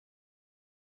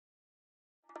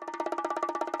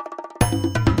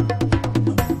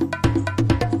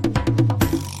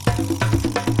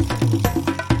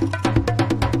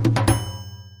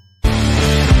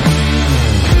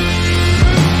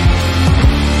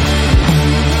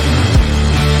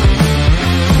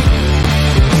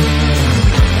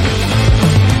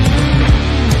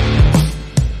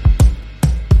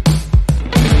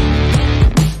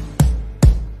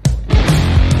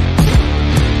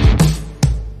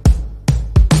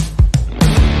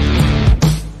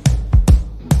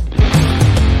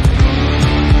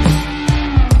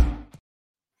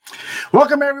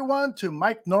Welcome, everyone, to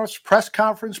Mike North's press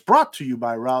conference brought to you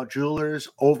by Rahl Jewelers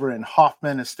over in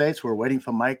Hoffman Estates. We're waiting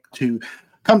for Mike to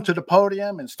come to the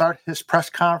podium and start his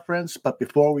press conference. But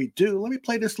before we do, let me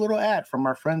play this little ad from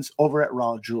our friends over at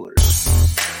Rahl Jewelers.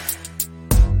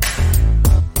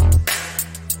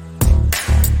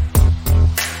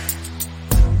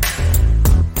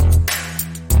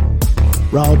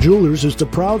 Rahl Jewelers is the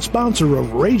proud sponsor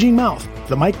of Raging Mouth,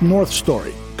 the Mike North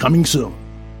story, coming soon.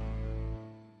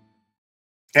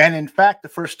 And in fact, the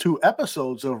first two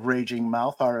episodes of Raging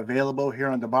Mouth are available here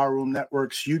on the Barroom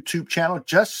Network's YouTube channel.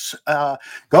 Just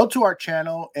go to our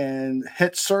channel and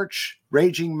hit search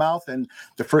Raging Mouth, and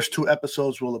the first two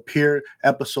episodes will appear.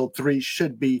 Episode 3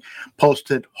 should be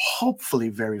posted hopefully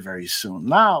very, very soon.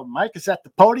 Now, Mike is at the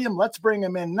podium. Let's bring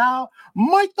him in now.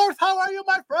 Mike North, how are you,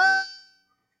 my friend?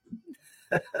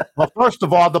 Well, first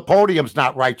of all, the podium's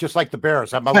not right, just like the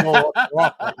Bears. I'm a little off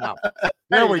right now.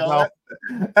 There we go.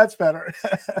 That's better.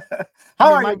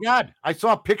 How are you? My God, I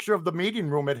saw a picture of the meeting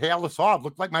room at Hallis Hall. It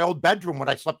looked like my old bedroom when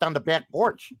I slept on the back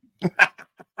porch.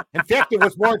 In fact, it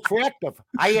was more attractive.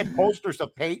 I had posters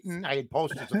of Peyton. I had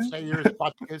posters of Sayers,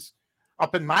 Butkus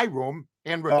up in my room,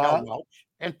 and Raquel Welch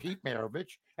and Pete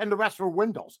Maravich, and the rest were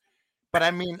windows. But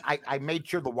I mean, I made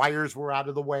sure the wires were out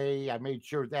of the way. I made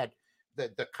sure that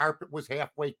the carpet was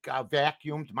halfway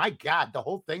vacuumed. My God, the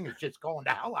whole thing is just going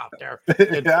to hell out there.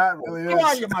 Yeah, it really is. How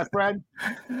are you, my friend?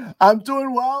 I'm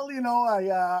doing well. You know,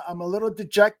 I'm a little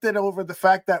dejected over the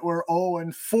fact that we're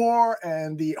 0-4,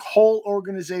 and the whole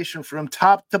organization from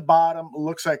top to bottom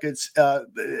looks like it's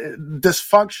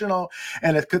dysfunctional,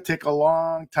 and it could take a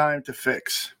long time to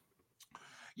fix.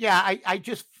 Yeah, I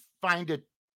just find it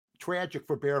tragic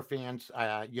for Bear fans.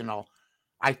 You know,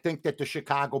 I think that the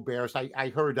Chicago Bears,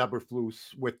 I heard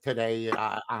Eberflus with today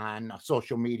on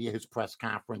social media, his press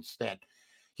conference, that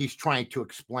he's trying to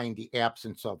explain the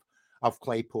absence of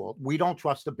Claypool. We don't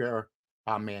trust the Bear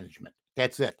management.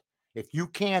 That's it. If you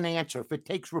can't answer, if it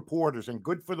takes reporters, and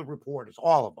good for the reporters,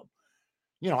 all of them.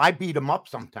 You know, I beat them up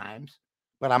sometimes,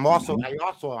 but I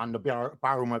also on the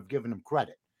bar room, I've given them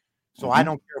credit. So I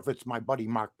don't care if it's my buddy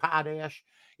Mark Potash,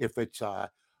 if it's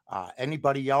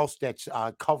anybody else that's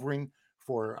covering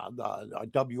for the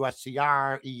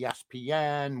WSCR,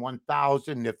 ESPN,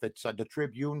 1000, if it's the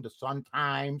Tribune, the Sun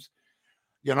Times.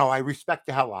 You know, I respect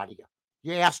the hell out of you.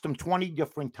 You asked him 20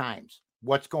 different times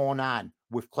what's going on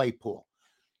with Claypool.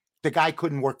 The guy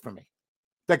couldn't work for me.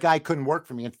 The guy couldn't work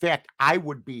for me. In fact, I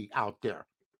would be out there.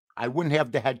 I wouldn't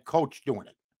have the head coach doing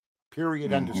it.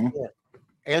 Period. End of story.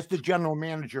 As the general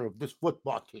manager of this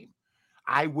football team,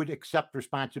 I would accept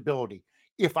responsibility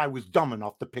if I was dumb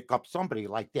enough to pick up somebody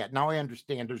like that. Now I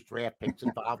understand there's draft picks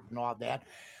involved and all that,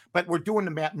 but we're doing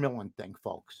the Matt Millen thing,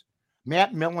 folks.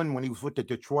 Matt Millen, when he was with the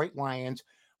Detroit Lions,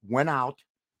 went out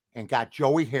and got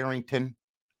Joey Harrington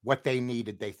what they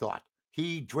needed, they thought.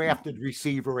 He drafted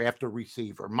receiver after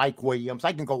receiver, Mike Williams.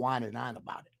 I can go on and on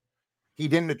about it. He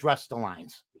didn't address the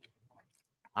lines.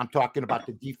 I'm talking about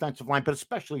the defensive line, but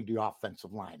especially the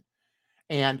offensive line.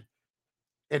 And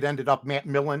it ended up Matt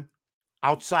Millen,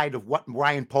 outside of what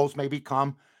Ryan Poles may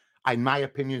become, in my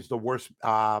opinion, is the worst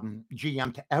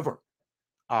GM to ever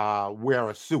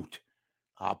wear a suit.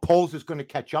 Poles is going to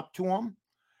catch up to him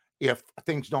if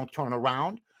things don't turn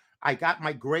around. I got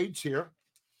my grades here.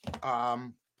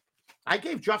 I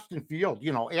gave Justin Field,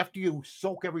 you know, after you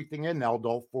soak everything in,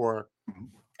 Eldo,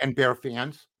 and Bear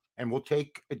fans, and we'll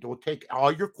take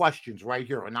all your questions right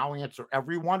here, and I'll answer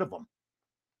every one of them.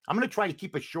 I'm going to try to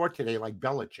keep it short today, like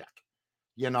Belichick.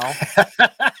 You know,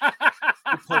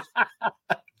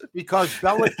 because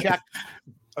Belichick,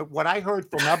 what I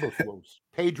heard from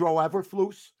Pedro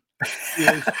Eberflus,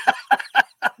 is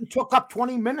he took up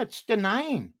 20 minutes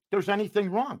denying there's anything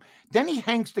wrong. Then he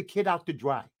hangs the kid out to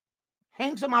dry,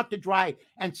 and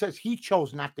says he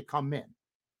chose not to come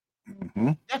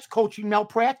in. That's coaching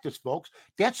malpractice, folks.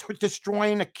 That's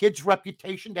destroying a kid's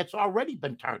reputation that's already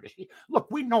been tarnished.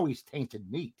 Look, we know he's tainted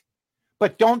meat,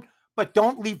 but don't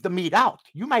leave the meat out.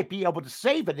 You might be able to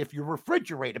save it if you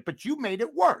refrigerate it, but you made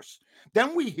it worse.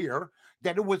 Then we hear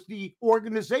that it was the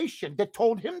organization that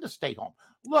told him to stay home.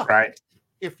 Look, right.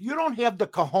 If you don't have the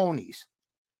cojones,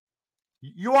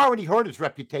 you already hurt his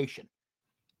reputation.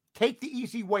 Take the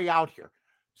easy way out here.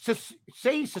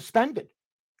 Say he's suspended.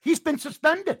 He's been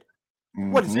suspended.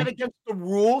 What, is that against the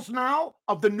rules now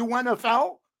of the new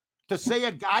NFL to say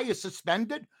a guy is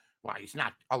suspended? Well, he's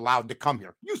not allowed to come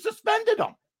here. You suspended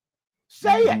him.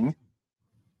 Say it.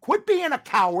 Quit being a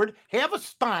coward. Have a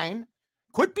spine.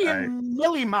 Quit being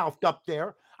mealy-mouthed up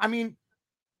there. I mean,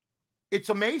 it's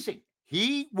amazing.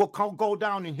 He will go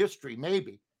down in history,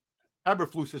 maybe.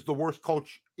 Eberflus is the worst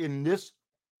coach in this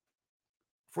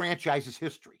franchise's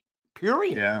history.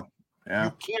 period. Yeah.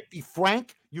 You can't be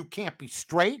frank. You can't be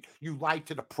straight. You lied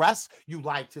to the press. You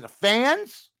lied to the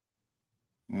fans.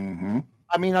 Mm-hmm.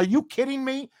 I mean, are you kidding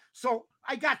me? So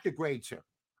I got the grades here.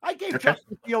 I gave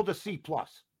Justin Field a C+.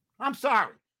 I'm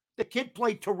sorry. The kid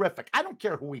played terrific. I don't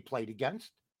care who he played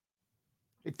against.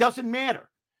 It doesn't matter.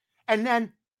 And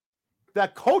then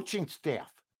the coaching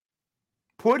staff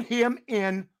put him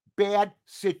in bad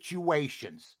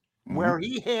situations where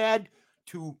he had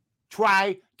to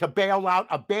try to bail out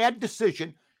a bad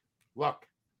decision. Look,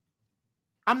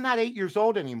 I'm not 8 years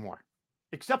old anymore,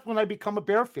 except when I become a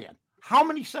Bear fan. How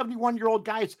many 71-year-old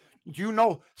guys do you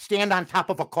know stand on top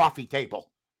of a coffee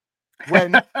table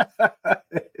when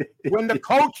the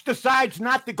coach decides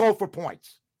not to go for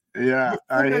points? Yeah,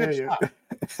 I hear you.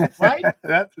 Right?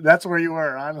 That's where you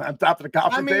were on top of the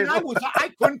coffee table. I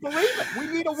couldn't believe it. We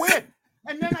need a win.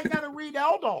 And then I got to read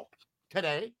Aldo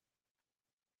today.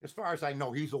 As far as I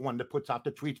know, he's the one that puts out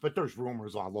the tweets, but there's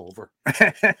rumors all over.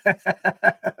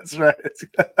 That's right.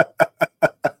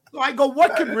 So I go,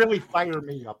 what could really fire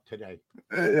me up today?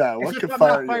 Yeah, what could I'm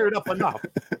fire not fired up enough.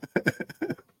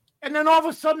 And then all of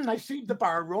a sudden, I see the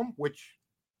bar room, which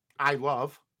I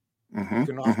love. You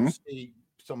can also see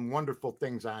some wonderful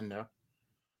things on there.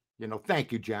 You know,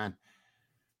 thank you, John.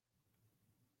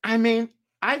 I mean,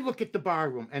 I look at the bar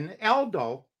room and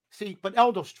Aldo, but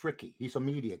Aldo's tricky. He's a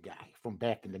media guy from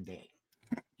back in the day.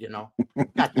 You know,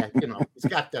 got that, he's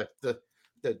got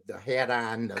the hat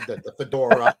on, the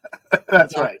fedora.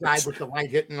 That's right. Guy with the light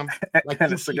hitting him like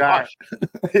and a cigar.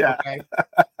 Yeah. Okay?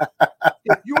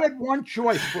 If you had one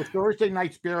choice for Thursday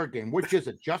night's Bear game, which is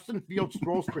it? Justin Fields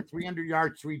throws for 300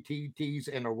 yards, 3 TDs,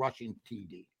 and a rushing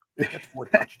TD. That's 4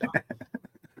 touchdowns.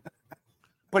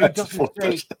 But he doesn't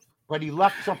say, but he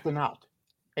left something out.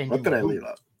 And what did I leave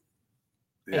out?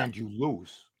 Yeah. And you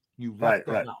lose. You left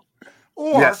that out.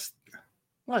 Or,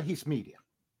 well, he's media.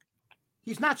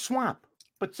 He's not Swamp.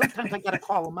 But sometimes I got to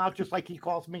call him out just like he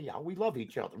calls me out. We love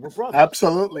each other. We're brothers.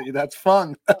 Absolutely. That's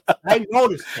fun. I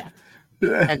noticed that.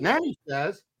 Yeah. And then he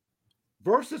says,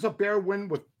 versus a Bear win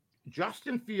with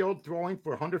Justin Field throwing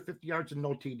for 150 yards and no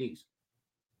TDs.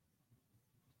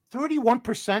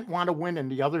 31% want to win,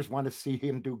 and the others want to see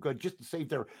him do good just to save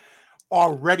their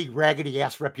already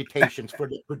raggedy-ass reputations for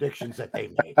the predictions that they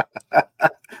made.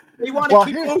 They want to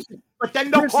keep losing, but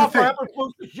then they'll call for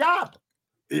Eberflus's job.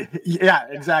 Yeah,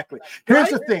 exactly. Here's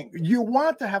the thing. You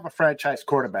want to have a franchise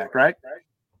quarterback, right?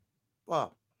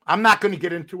 Well, I'm not going to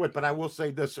get into it, but I will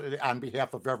say this on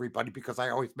behalf of everybody because I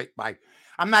always make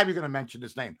I'm not even going to mention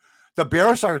his name. The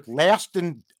Bears are last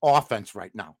in offense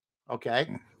right now,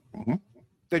 okay? Mm-hmm.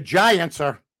 The Giants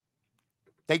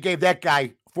they gave that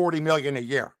guy $40 million a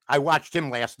year. I watched him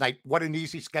last night. What an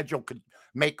easy schedule could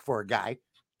make for a guy.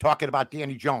 Talking about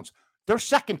Danny Jones. They're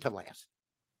second to last.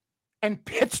 And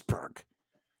Pittsburgh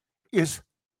is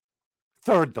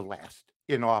third to last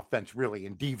in offense, really,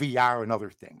 in DVR and other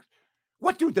things.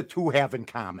 What do the two have in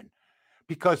common?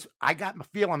 Because I got my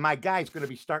feeling my guy's going to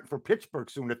be starting for Pittsburgh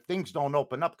soon if things don't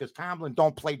open up because Tomlin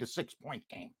don't play the 6-point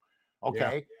game.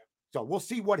 Okay? Yeah. So we'll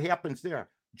see what happens there.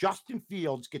 Justin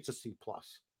Fields gets a C+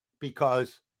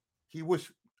 because he was,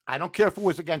 I don't care if it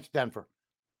was against Denver.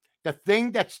 The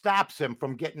thing that stops him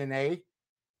from getting an A,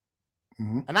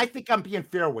 and I think I'm being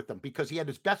fair with him because he had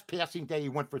his best passing day. He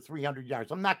went for 300 yards.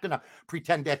 I'm not going to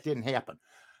pretend that didn't happen.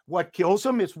 What kills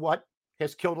him is what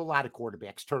has killed a lot of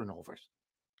quarterbacks, turnovers.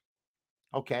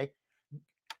 Okay.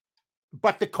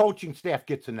 But the coaching staff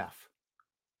gets an F.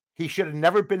 He should have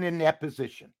never been in that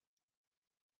position.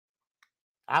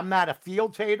 I'm not a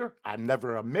Fields hater. I'm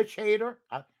never a Mitch hater,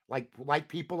 like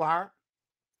people are.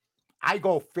 I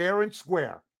go fair and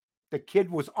square. The kid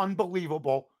was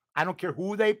unbelievable. I don't care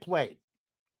who they played.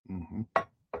 Mm-hmm.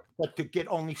 But to get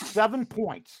only 7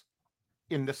 points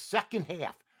in the second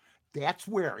half, that's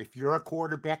where, if you're a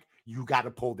quarterback, you got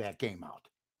to pull that game out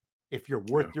if you're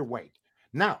worth your weight.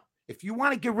 Now, if you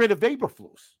want to get rid of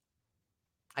Eberflus,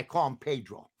 I call him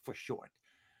Pedro for short,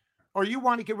 or you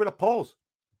want to get rid of Poles,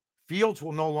 Fields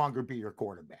will no longer be your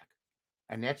quarterback.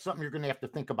 And that's something you're going to have to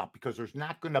think about because there's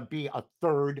not going to be a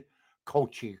third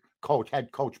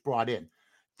head coach brought in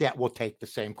that will take the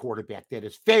same quarterback that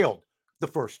has failed the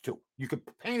first two. You can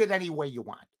paint it any way you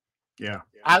want. Yeah.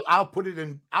 I'll put it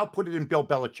in Bill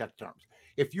Belichick terms.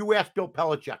 If you ask Bill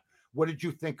Belichick, what do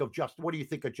you think of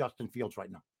Justin Fields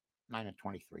right now?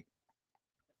 9-23.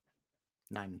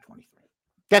 9-23.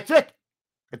 That's it.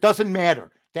 It doesn't matter.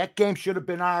 That game should have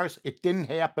been ours. It didn't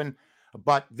happen.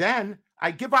 But then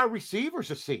I give our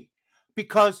receivers a C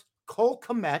because Cole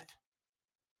Kmet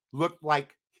looked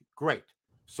like great.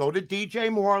 So did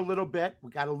DJ Moore a little bit.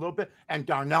 We got a little bit. And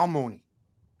Darnell Mooney.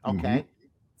 Okay. Mm-hmm.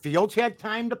 Fields had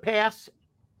time to pass.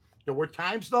 There were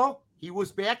times, though, he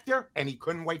was back there and he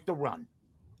couldn't wait to run.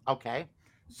 Okay?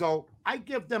 So I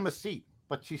give them a C.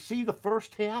 But you see the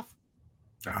first half?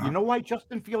 You know why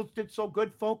Justin Fields did so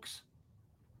good, folks?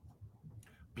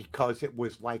 Because it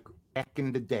was like back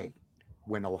in the day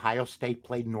when Ohio State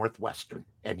played Northwestern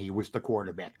and he was the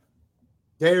quarterback.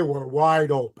 They were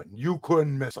wide open. You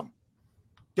couldn't miss them.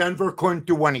 Denver couldn't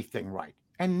do anything right.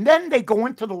 And then they go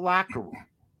into the locker room.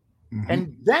 Mm-hmm.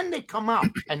 And then they come out,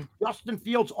 and Justin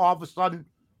Fields all of a sudden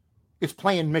is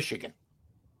playing Michigan.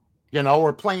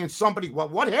 Or playing somebody. Well,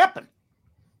 what happened?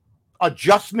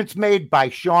 Adjustments made by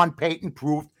Sean Payton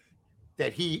proved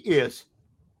that he is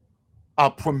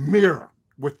a premier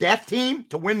with that team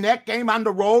to win that game on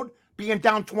the road, being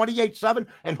down 28-7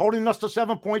 and holding us to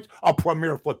 7 points, a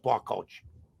premier football coach.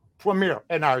 Premier,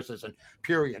 and ours isn't,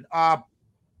 period. I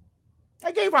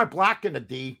gave our blocking a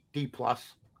D+.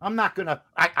 I'm not going to,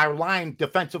 our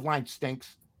defensive line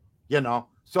stinks,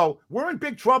 So we're in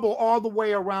big trouble all the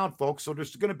way around, folks. So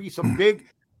there's going to be some big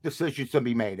decisions to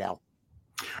be made, Al.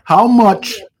 How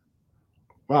much?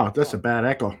 Wow, that's a bad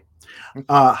echo.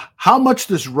 How much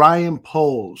does Ryan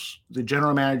Poles, the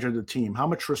general manager of the team, how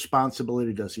much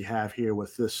responsibility does he have here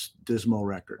with this dismal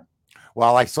record?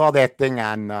 Well, I saw that thing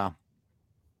on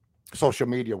social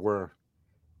media where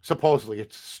supposedly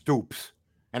it's Stoops.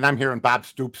 And I'm hearing Bob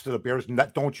Stoops to the Bears.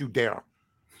 Don't you dare.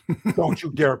 Don't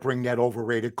you dare bring that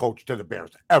overrated coach to the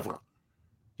Bears, ever.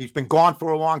 He's been gone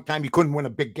for a long time. He couldn't win a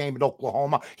big game at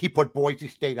Oklahoma. He put Boise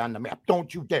State on the map.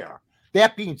 Don't you dare.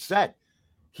 That being said,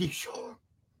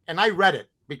 and I read it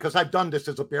because I've done this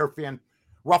as a Bear fan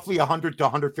roughly 100 to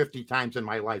 150 times in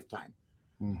my lifetime.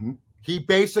 Mm-hmm. He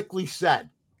basically said,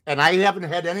 and I haven't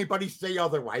had anybody say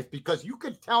otherwise, because you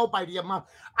could tell by the amount.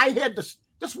 I had this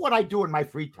is what I do in my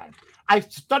free time. I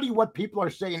study what people are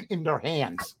saying in their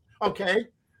hands. Okay?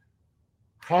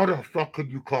 How the fuck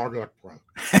could you call that play?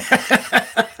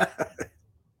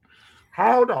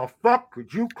 How the fuck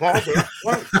could you call that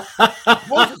play?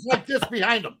 Moses like this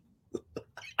behind him.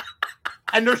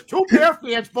 And there's two Bear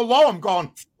fans below him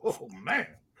going, oh, man.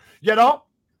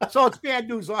 So it's bad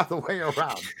news all the way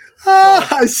around.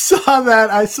 I saw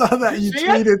that. You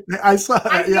tweeted. I saw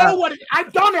that. I know what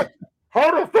I've done it.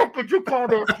 How the fuck could you call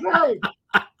that play?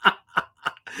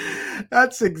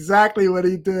 That's exactly what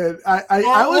he did.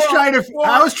 I was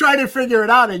trying to figure it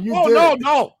out, and you did.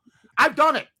 No. I've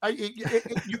done it.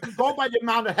 You can go by the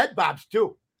amount of head bobs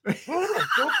too. How the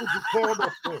fuck could you call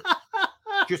that play?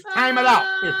 Just time it out.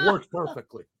 It works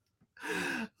perfectly.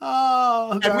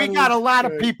 And we got a lot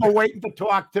of people waiting to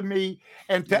talk to me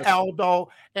and to Aldo.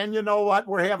 And you know what?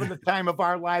 We're having the time of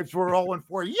our lives. We're 0-4.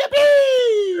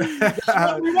 Yippee! That's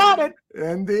what we wanted.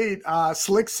 Indeed.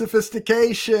 Slick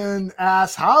Sophistication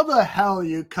asks, how the hell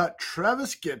you cut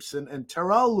Travis Gibson and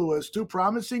Terrell Lewis, two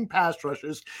promising pass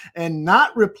rushers, and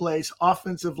not replace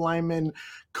offensive linemen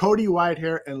Cody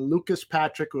Whitehair and Lucas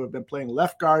Patrick, who have been playing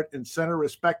left guard and center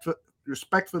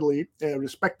respectively,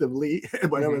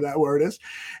 whatever that word is,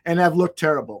 and have looked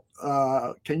terrible.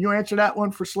 Can you answer that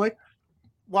one for Slick?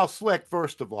 Well, Slick,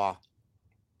 first of all,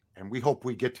 and we hope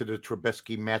we get to the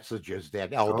Trubisky messages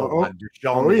that Aldo wanted to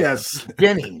show me at the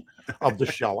beginning of the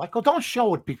show. I go, don't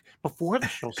show it before the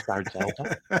show starts,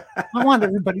 Aldo. I want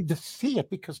everybody to see it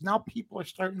because now people are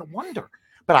starting to wonder.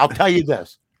 But I'll tell you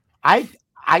this.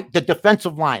 The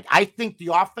defensive line, I think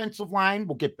the offensive line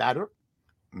will get better.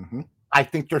 Mm-hmm. I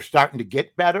think they're starting to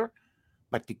get better,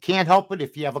 but you can't help it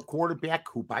if you have a quarterback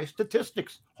who, by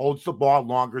statistics, holds the ball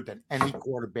longer than any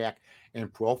quarterback in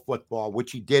pro football,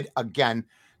 which he did again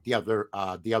the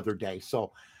other day.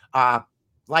 So,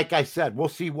 like I said, we'll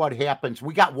see what happens.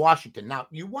 We got Washington. Now,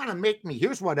 you want to make me,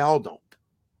 here's what Aldo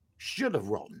should have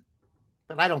written,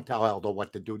 but I don't tell Aldo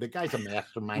what to do. The guy's a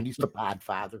mastermind. He's the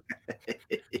podfather.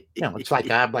 It's like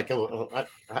I'm like a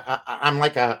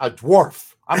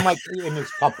dwarf. I'm like in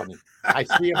his company. I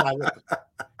see him.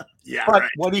 But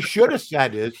what he should have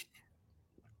said is,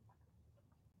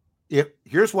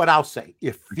 here's what I'll say.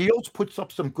 If Fields puts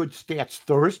up some good stats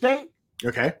Thursday,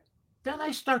 okay, then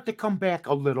I start to come back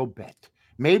a little bit.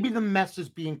 Maybe the mess is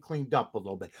being cleaned up a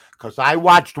little bit. Because I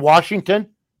watched Washington.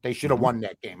 They should have won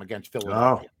that game against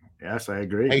Philadelphia. Oh, yes, I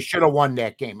agree. They should have won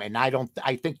that game. And I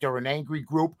think they're an angry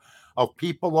group of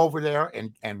people over there.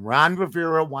 And Ron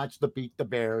Rivera wants to beat the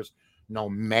Bears no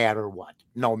matter what.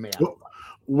 No matter what.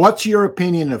 What's your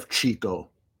opinion of Chico,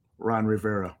 Ron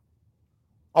Rivera?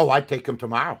 Oh, I'd take him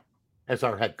tomorrow as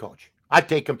our head coach. I'd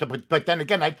take him but then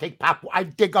again,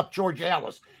 I'd dig up George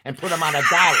Ellis and put him on a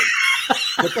dolly.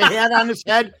 Put the hat on his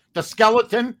head, the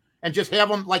skeleton, and just have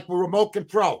him like a remote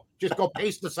control. Just go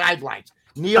pace the sidelines.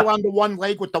 Kneel on the one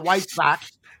leg with the white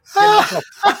socks So,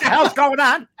 what the hell's going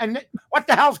on? And what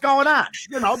the hell's going on?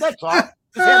 That's all.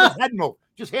 Just have his head move.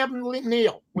 Just have him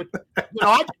kneel. With,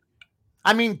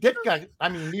 Ditka.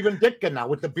 Even Ditka now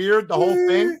with the beard, the whole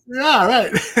thing. Yeah,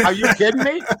 right. Are you kidding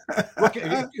me? Look,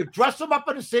 you dress him up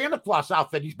in a Santa Claus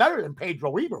outfit. He's better than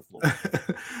Pedro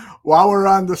Eberflus. While we're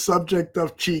on the subject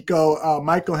of Chico,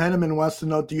 Michael Henneman wants to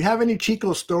know, do you have any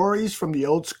Chico stories from the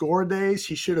old Score days?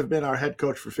 He should have been our head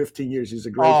coach for 15 years. He's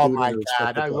a great dude. Oh, my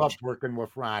God. I loved working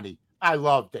with Ronnie. I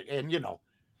loved it. And,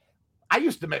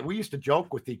 we used to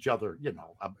joke with each other,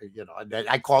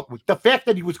 I called the fact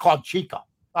that he was called Chico.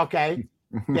 Okay.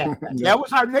 Yeah. That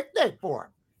was our nickname for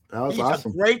him. That was He's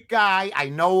awesome. A great guy. I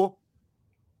know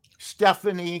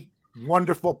Stephanie,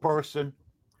 wonderful person.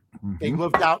 Mm-hmm. They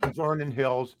lived out in Vernon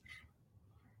Hills.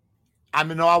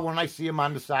 I'm in awe when I see him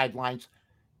on the sidelines.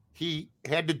 He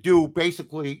had to do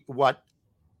basically what,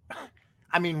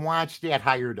 Wannstedt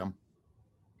hired him.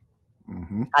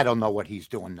 Mm-hmm. I don't know what he's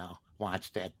doing now,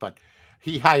 Wannstedt, but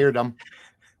he hired him.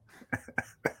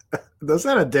 That's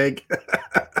not a dig.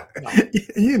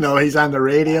 No. He's on the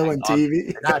radio and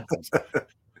TV.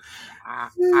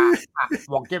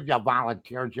 We'll give you a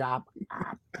volunteer job.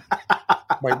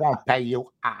 We won't pay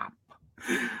you.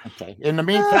 Okay. In the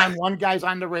meantime, one guy's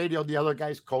on the radio, the other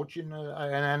guy's coaching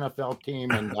an NFL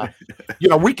team, and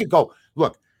we could go.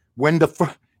 Look, when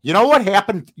what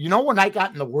happened? When I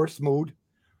got in the worst mood.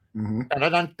 Mm-hmm.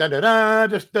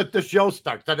 The show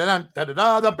starts. The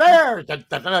Bears.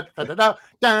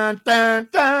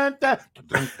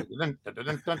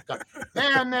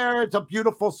 And there's a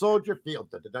beautiful Soldier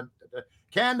Field.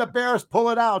 Can the Bears pull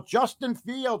it out? Justin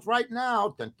Fields right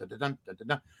now.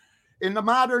 In the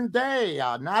modern day,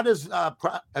 not as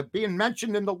being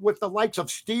mentioned with the likes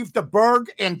of Steve DeBerg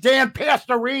and Dan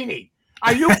Pastorini.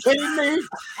 Are you kidding me?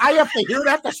 I have to hear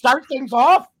that to start things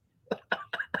off.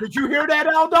 Did you hear that,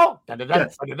 Aldo?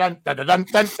 Yes.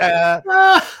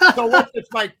 So what did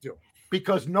Mike do?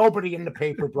 Because nobody in the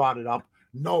paper brought it up.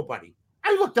 Nobody.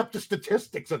 I looked up the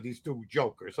statistics of these two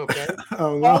jokers, okay?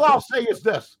 Oh, no. All I'll say is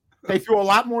this. They threw a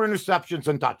lot more interceptions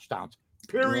than touchdowns.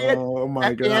 Period. Oh,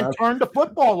 my God. And turned the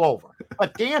football over.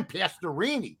 But Dan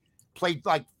Pastorini played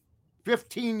like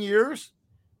 15 years,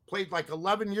 played like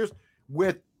 11 years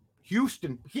with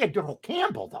Houston. He had Darrell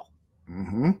Campbell, though.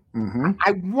 Mm-hmm. Mm-hmm.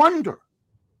 I wonder,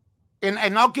 and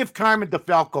I'll give Carmen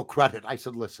DeFalco credit. I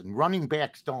said, listen, running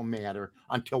backs don't matter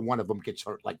until one of them gets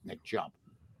hurt like Nick Chubb.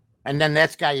 And then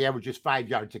that guy averages 5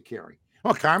 yards a carry.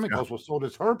 Well, Carmen goes, well, so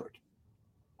does Herbert.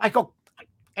 I go,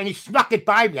 and he snuck it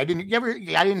by me. I didn't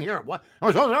hear it. What?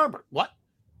 Oh, so Herbert. What?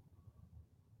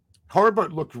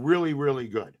 Herbert looked really, really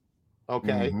good.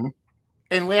 Okay. Mm-hmm.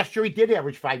 And last year he did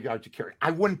average 5 yards a carry.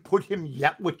 I wouldn't put him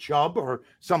yet with Chubb or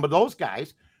some of those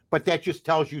guys. But that just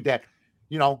tells you that,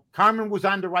 Carmen was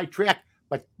on the right track.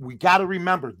 But we got to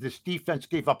remember, this defense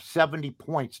gave up 70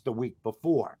 points the week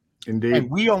before. Indeed. And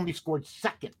we only scored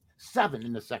 7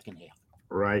 in the second half.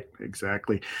 Right,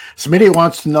 exactly. Smitty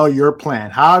wants to know your plan,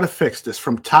 how to fix this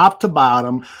from top to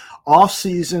bottom, off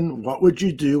season. What would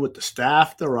you do with the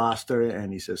staff, the roster?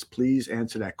 And he says, please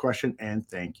answer that question. And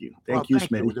thank you. Thank you,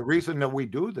 Smitty. The reason that we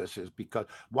do this is because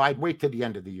why wait to the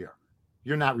end of the year?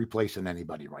 You're not replacing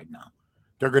anybody right now.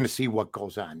 They're going to see what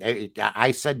goes on.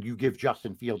 I said you give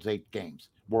Justin Fields 8 games.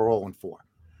 We're 0-4.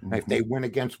 Mm-hmm. If they win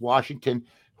against Washington,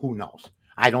 who knows?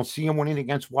 I don't see him winning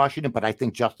against Washington, but I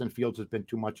think Justin Fields has been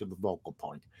too much of the vocal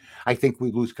point. I think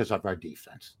we lose because of our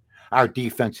defense. Our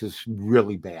defense is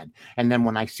really bad. And then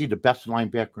when I see the best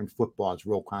linebacker in football is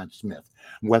Roquan Smith,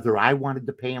 whether I wanted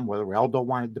to pay him, whether Aldo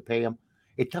wanted to pay him,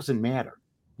 it doesn't matter.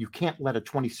 You can't let a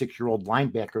 26-year-old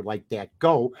linebacker like that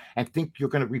go and think you're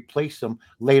going to replace him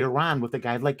later on with a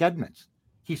guy like Edmonds.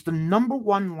 He's the number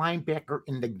 1 linebacker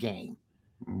in the game.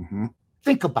 Mm-hmm.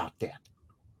 Think about that.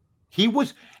 He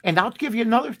was, and I'll give you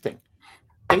another thing.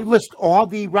 They list all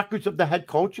the records of the head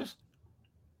coaches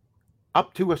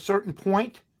up to a certain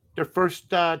point, their first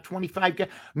 25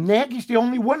 games. Nagy's the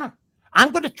only winner.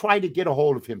 I'm going to try to get a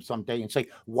hold of him someday and say,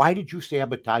 why did you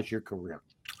sabotage your career?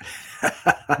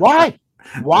 Why?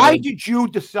 Why did you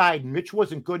decide Mitch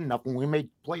wasn't good enough when we made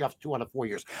playoffs 2 out of 4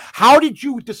 years? How did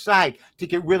you decide to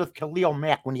get rid of Khalil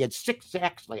Mack when he had 6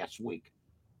 sacks last week?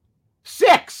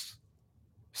 6!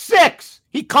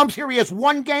 He comes here, he has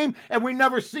 1 game, and we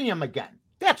never see him again.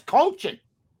 That's coaching.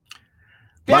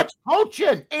 That's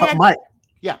coaching. And Mike,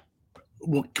 yeah.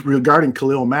 Well, regarding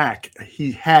Khalil Mack,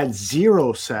 he had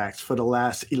 0 sacks for the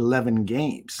last 11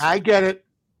 games. I get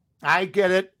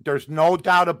it. There's no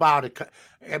doubt about it.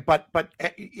 But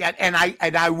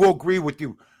I will agree with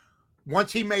you.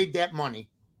 Once he made that money,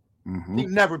 he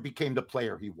never became the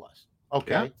player he was.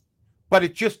 Okay. Yeah. But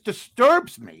it just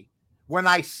disturbs me when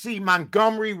I see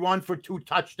Montgomery run for 2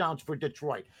 touchdowns for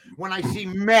Detroit, when I see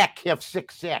Mack have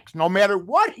 6 sacks, no matter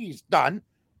what he's done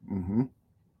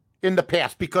in the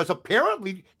past, because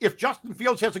apparently if Justin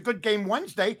Fields has a good game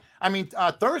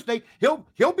Thursday,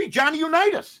 he'll be Johnny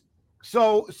Unitas.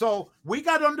 So we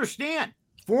got to understand,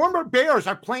 former Bears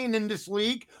are playing in this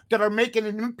league that are making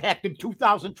an impact in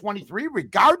 2023,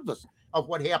 regardless of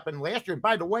what happened last year. And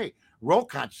by the way,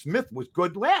 Roquan Smith was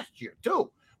good last year too.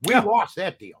 We lost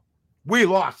that deal.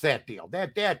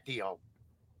 That deal.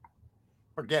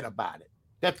 Forget about it.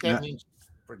 That means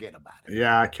forget about it.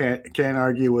 Yeah, I can't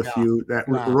argue with you that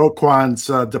Roquan's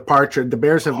departure. The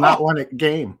Bears have not won a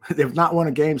game. They've not won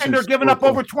a game, and they're giving up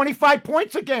over 25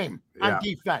 points a game on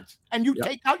defense. And you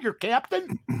take out your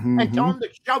captain and tell him to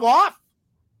shove off.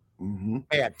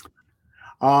 Bad.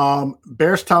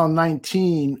 Bearstown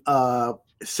 19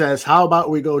 says, "How about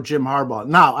we go Jim Harbaugh?"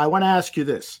 Now, I want to ask you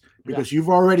this, because you've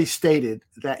already stated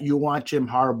that you want Jim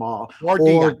Harbaugh or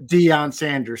Deion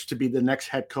Sanders to be the next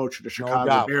head coach of the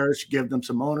Chicago Bears. Give them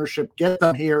some ownership, get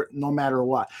them here no matter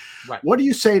what. Right. What do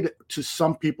you say to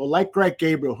some people like Greg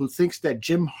Gabriel, who thinks that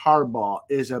Jim Harbaugh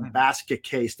is a basket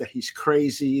case, that he's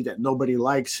crazy, that nobody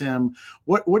likes him?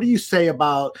 What do you say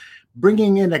about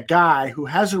bringing in a guy who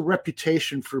has a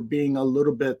reputation for being a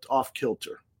little bit off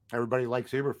kilter? Everybody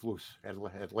likes Eberflus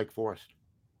at Lake Forest.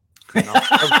 You know?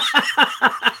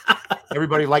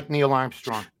 Everybody liked Neil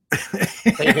Armstrong.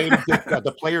 They hated Ditka.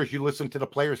 The players, you listen to the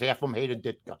players, half of them hated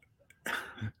Ditka.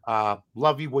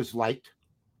 Lovey was liked.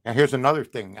 And here's another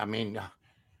thing. I mean,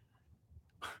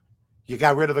 you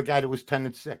got rid of a guy that was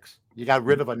 10-6. You got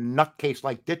rid of a nutcase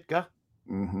like Ditka,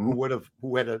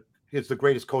 who is the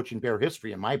greatest coach in Bear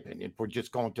history, in my opinion, for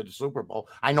just going to the Super Bowl.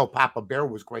 I know Papa Bear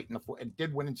was great and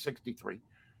did win in 63.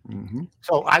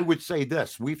 So I would say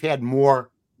this: we've had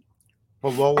more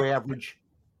below average,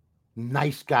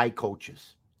 nice guy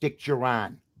coaches. Dick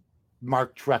Duran,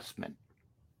 Mark Trestman.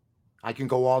 I can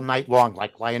go all night long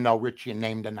like Lionel Richie and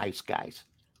name the nice guys.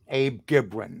 Abe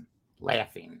Gibran,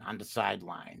 laughing on the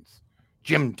sidelines.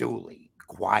 Jim Dooley,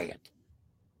 quiet.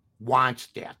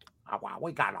 Wannstedt. Oh, wow,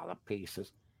 we got all the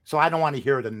pieces. So I don't want to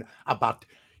hear about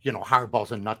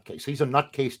Harbaugh's a nutcase. He's a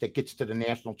nutcase that gets to the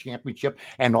national championship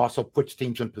and also puts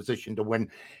teams in position to win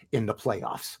in the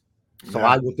playoffs. So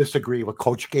I would disagree with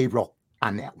Coach Gabriel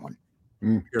on that one.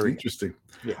 Interesting.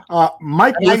 Yeah.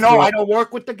 Mike, I know I don't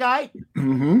work with the guy.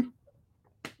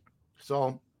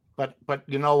 So, but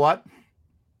you know what?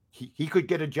 He could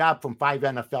get a job from 5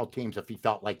 NFL teams if he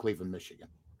felt like leaving Michigan.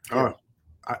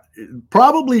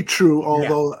 Probably true,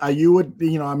 although you would,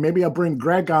 maybe I'll bring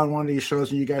Greg on one of these shows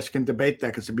and you guys can debate that,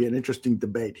 because it'd be an interesting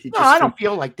debate. I don't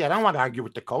feel like that. I don't want to argue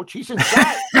with the coach. He's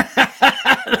inside.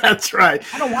 That's right.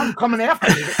 I don't want him coming after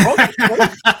me. The coach is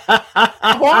crazy.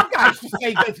 Come on, guys, to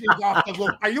say this is off the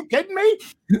loop. Are you kidding me?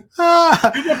 You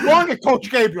look wrong at Coach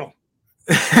Gabriel.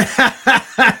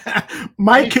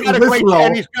 Mike,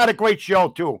 he's got a great show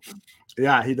too.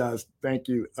 Yeah, he does. Thank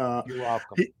you. You're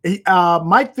welcome.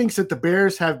 Mike thinks that the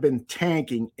Bears have been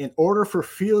tanking in order for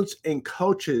Fields and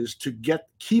coaches to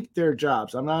keep their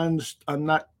jobs. I'm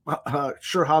not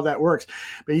sure how that works,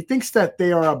 but he thinks that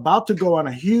they are about to go on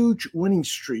a huge winning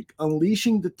streak,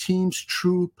 unleashing the team's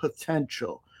true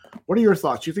potential. What are your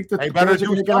thoughts? You think that the Bears are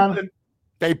going to get on?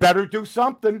 They better do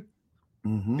something,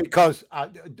 because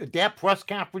that press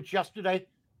conference yesterday.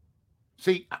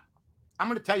 See, I'm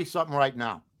going to tell you something right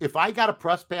now. If I got a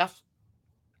press pass,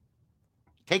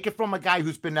 take it from a guy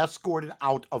who's been escorted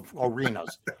out of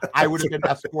arenas. I would have been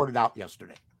escorted out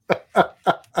yesterday.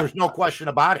 There's no question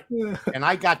about it. And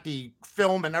I got the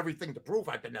film and everything to prove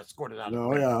I've been escorted out.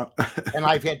 And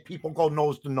I've had people go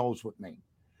nose to nose with me.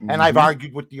 And I've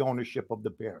argued with the ownership of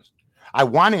the Bears. I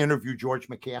want to interview George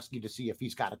McCaskey to see if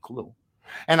he's got a clue.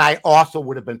 And I also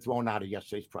would have been thrown out of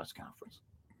yesterday's press conference.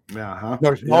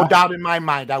 There's no doubt in my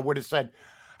mind. I would have said,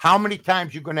 how many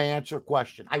times you going to answer a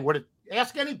question? I would have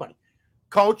asked anybody.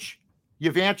 Coach,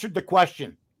 you've answered the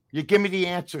question. You give me the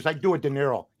answers. I do a De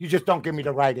Niro. You just don't give me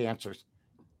the right answers.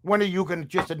 When are you going to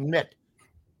just admit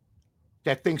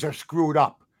that things are screwed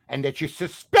up and that you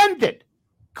suspended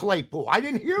Claypool? I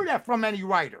didn't hear that from any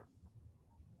writer.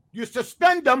 You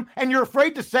suspend him and you're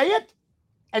afraid to say it?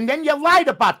 And then you lied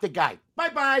about the guy.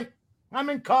 Bye-bye. I'm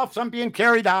in cuffs. I'm being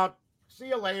carried out. See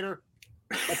you later.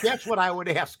 But that's what I would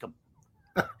ask him.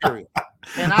 Period.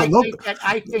 And I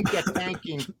think that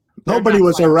thanking. Nobody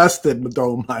was arrested,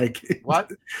 though, Mike.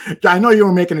 What? I know you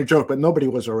were making a joke, but nobody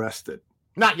was arrested.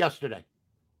 Not yesterday.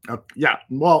 Yeah.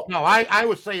 Well, no, I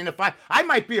was saying if I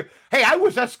might be. Hey, I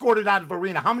was escorted out of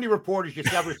arena. How many reporters you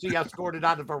ever see escorted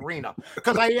out of arena?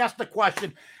 Because I asked the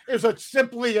question. It's a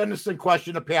simply innocent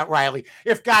question to Pat Riley.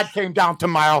 If God came down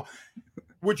tomorrow,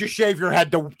 would you shave your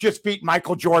head to just beat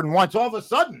Michael Jordan once? All of a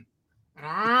sudden,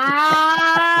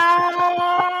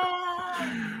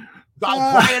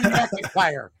 Brian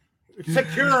McIntyre,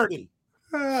 security.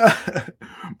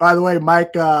 By the way,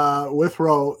 Mike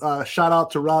Withrow, shout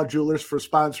out to Rahl Jewelers for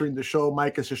sponsoring the show.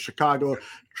 Mike is a Chicago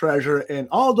treasure, and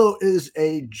Aldo is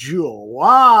a jewel.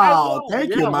 Wow,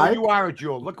 thank you, Mike. Well, you are a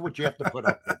jewel. Look what you have to put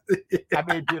up with. Yeah.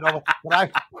 I mean,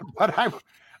 but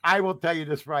I will tell you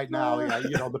this right now.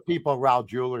 The people around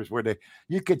Jewelers,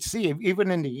 you could see,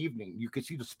 even in the evening, you could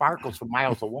see the sparkles from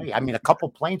miles away. I mean, a couple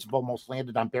planes have almost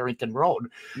landed on Barrington Road,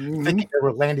 thinking they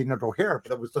were landing at O'Hare,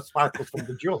 but it was the sparkles from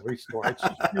the jewelry store. It's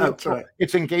just That's right.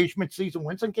 It's engagement season.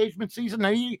 When's engagement season?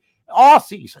 All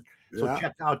season. So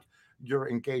check out your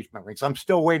engagement rings. I'm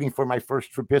still waiting for my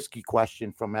first Trubisky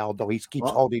question from Aldo. He keeps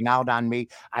holding out on me.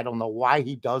 I don't know why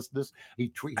he does this.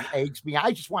 He eggs me.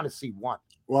 I just want to see one.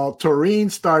 Well,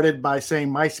 Toreen started by saying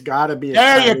Mike's got to be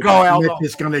excited. There you go, Aldo. Nick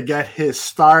is going to get his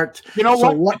start. You know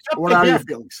so what are your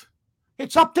feelings?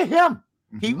 It's up to him.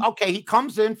 He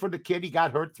comes in for the kid. He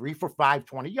got hurt 3 for 5,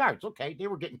 20 yards. Okay, they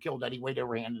were getting killed anyway. They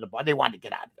were handing the ball. They wanted to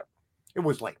get out of there. It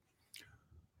was late.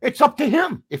 It's up to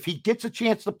him. If he gets a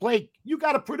chance to play, you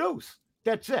got to produce.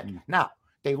 That's it. Now,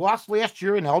 they lost last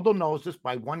year, and Aldo knows this,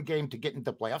 by 1 game to get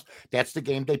into the playoffs. That's the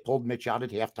game they pulled Mitch out at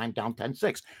halftime down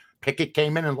 10-6. Pickett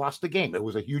came in and lost the game. It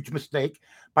was a huge mistake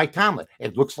by Tomlin.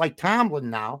 It looks like Tomlin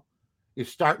now is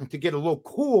starting to get a little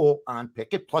cool on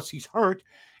Pickett, plus he's hurt.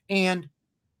 And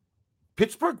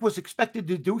Pittsburgh was expected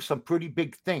to do some pretty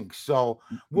big things. So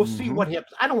we'll see what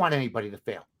happens. I don't want anybody to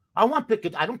fail. I want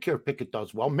Pickett. I don't care if Pickett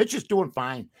does well. Mitch is doing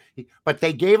fine, but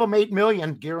they gave him $8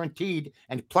 million guaranteed,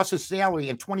 and plus his salary,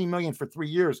 and $20 million for 3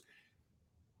 years,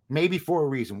 maybe for a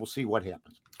reason. We'll see what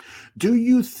happens. Do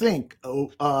you think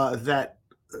that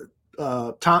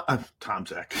Tom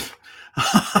Zach?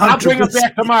 I'll bring him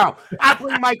back tomorrow. I'll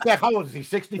bring Mike back. How old is he?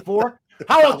 64?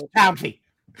 How old is Tomsy?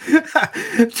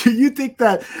 Do you think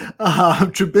that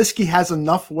Trubisky has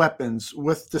enough weapons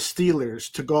with the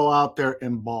Steelers to go out there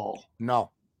and ball?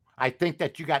 No. I think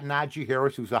that you got Najee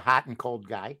Harris, who's a hot and cold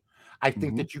guy. I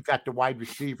think that you got the wide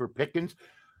receiver Pickens.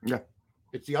 Yeah.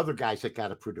 It's the other guys that got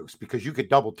to produce, because you could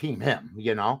double team him,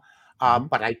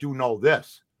 But I do know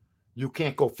this. You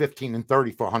can't go 15 and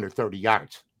 30 for 130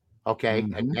 yards. Okay.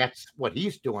 And that's what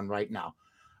he's doing right now.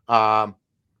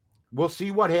 We'll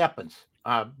see what happens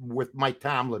with Mike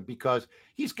Tomlin, because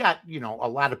he's got, a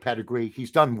lot of pedigree. He's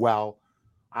done well.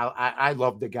 I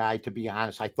love the guy, to be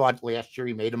honest. I thought last year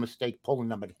he made a mistake pulling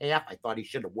them at half. I thought he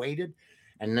should have waited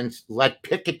and then let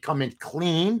Pickett come in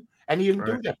clean, and he didn't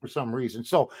do that for some reason.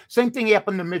 So same thing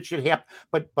happened to Mitch.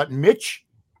 But Mitch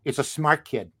is a smart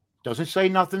kid. Doesn't say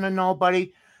nothing to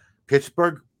nobody.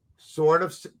 Pittsburgh sort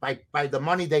of, by the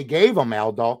money they gave him,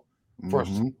 Aldo,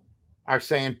 are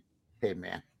saying, hey,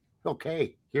 man,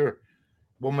 okay, here,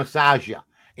 we'll massage you.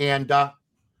 And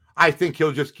I think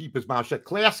he'll just keep his mouth shut.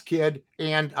 Class kid.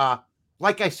 And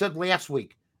like I said last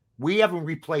week, we haven't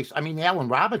replaced, Allen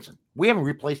Robinson. We haven't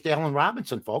replaced Allen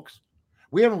Robinson, folks.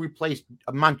 We haven't replaced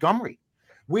Montgomery.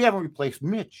 We haven't replaced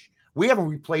Mitch. We haven't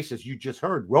replaced, as you just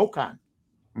heard, Rokon.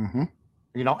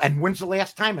 And when's the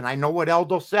last time? And I know what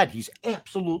Aldo said. He's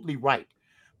absolutely right.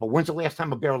 But when's the last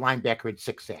time a Bear linebacker had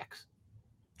 6 sacks?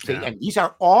 See, and these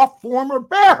are all former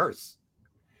Bears.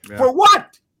 Yeah. For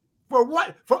what?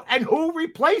 And who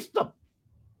replaced them?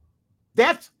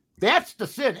 That's the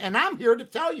sin. And I'm here to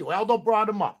tell you, Aldo brought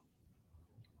him up.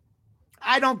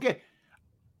 I don't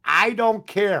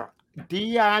care.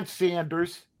 Deion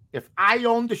Sanders, if I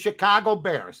owned the Chicago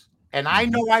Bears and I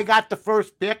know I got the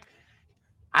first pick,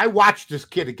 I watched this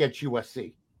kid against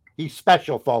USC. He's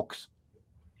special, folks.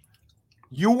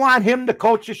 You want him to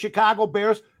coach the Chicago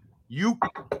Bears? You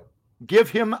give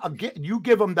him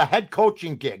the head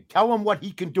coaching gig. Tell him what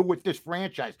he can do with this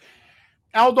franchise.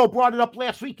 Aldo brought it up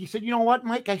last week. He said, you know what,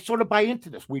 Mike, I sort of buy into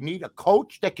this. We need a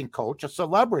coach that can coach, a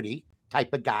celebrity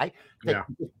type of guy that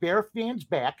can get Bear fans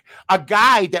back, a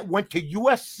guy that went to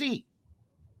USC,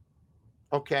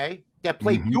 okay, that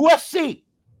played USC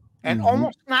and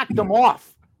almost knocked them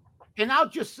off. And I'll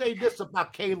just say this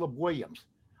about Caleb Williams.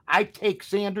 I take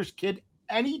Sanders' kid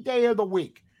any day of the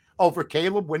week over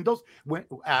Caleb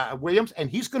Williams, and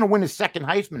he's going to win his second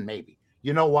Heisman maybe.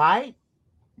 You know why?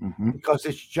 Because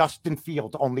it's Justin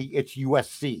Fields, only it's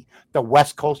USC, the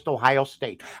West Coast Ohio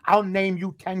State. I'll name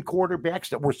you 10 quarterbacks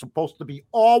that were supposed to be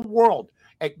all world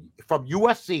from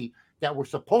USC that were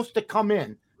supposed to come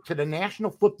in to the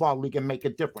National Football League and make a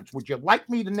difference. Would you like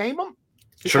me to name them?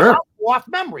 Because sure. I'll go off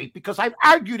memory, because I've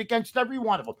argued against every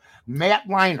one of them. Matt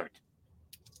Leinart.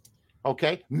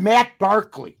 Okay. Matt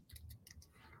Barkley.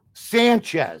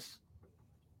 Sanchez.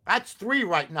 That's 3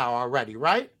 right now already,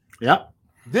 right? Yep.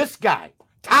 This guy,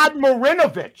 Todd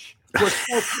Marinovich, was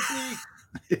supposed to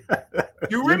be.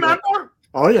 You remember?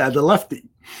 Oh, yeah, the lefty.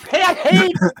 Pat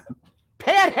Hayden.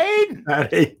 Pat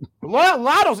Hayden.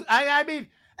 Lotto's, I mean,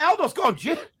 Aldo's going,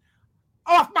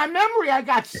 off my memory, I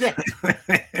got sick.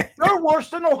 They're worse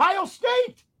than Ohio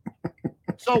State.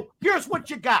 So here's what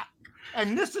you got.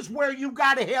 And this is where you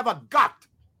got to have a gut.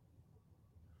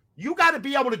 You got to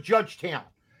be able to judge talent.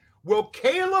 Will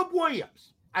Caleb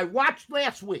Williams, I watched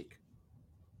last week,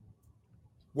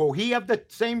 will he have the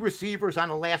same receivers on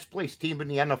the last place team in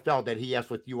the NFL that he has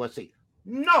with USC?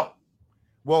 No.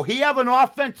 Will he have an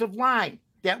offensive line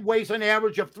that weighs an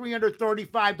average of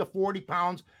 335 to 40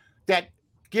 pounds that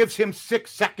gives him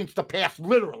 6 seconds to pass,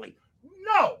 literally?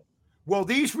 No. Will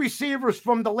these receivers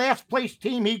from the last place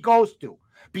team he goes to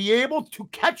be able to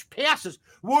catch passes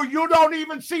where you don't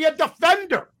even see a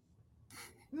defender?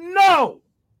 No.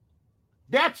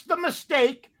 That's the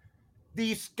mistake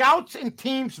these scouts and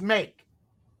teams make.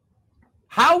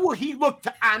 How will he look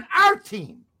on our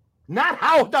team? Not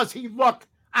how does he look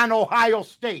on Ohio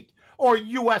State or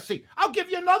USC. I'll give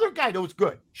you another guy that was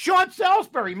good. Sean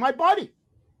Salisbury, my buddy.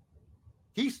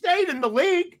 He stayed in the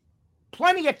league.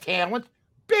 Plenty of talent.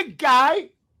 Big guy.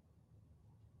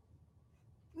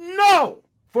 No,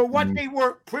 for what they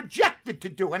were projected to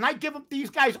do. And I give these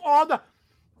guys all the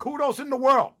kudos in the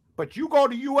world. But you go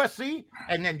to USC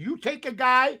and then you take a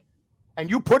guy and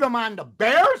you put him on the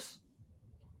Bears,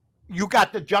 you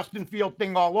got the Justin Field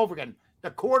thing all over again.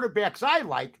 The quarterbacks I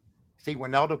like, see,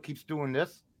 when Aldo keeps doing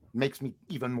this, makes me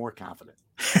even more confident.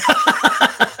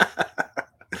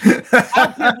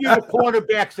 I'll give you the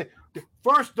quarterbacks.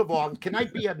 First of all, can I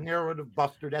be a narrative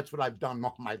buster? That's what I've done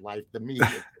all my life. The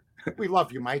media. We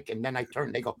love you, Mike. And then I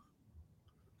turn, they go.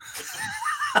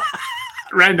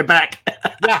 Right in the back.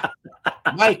 Yeah.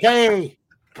 Mike, hey.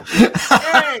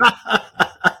 Hey.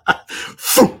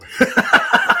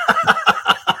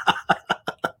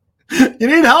 You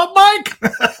need help, Mike?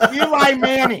 Eli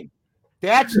Manning.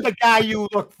 That's the guy you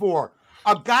look for.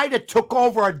 A guy that took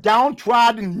over a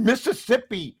downtrodden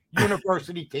Mississippi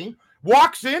University team,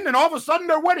 walks in, and all of a sudden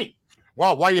they're winning.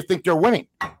 Well, why do you think they're winning?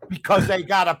 Because they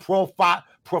got a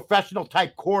professional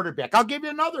type quarterback. I'll give you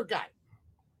another guy.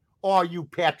 All you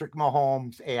Patrick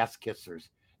Mahomes ass kissers.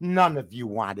 None of you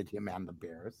wanted him on the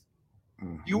Bears.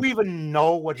 Mm-hmm. You even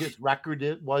know what his record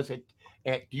was do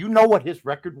you know what his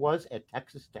record was at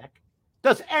Texas Tech?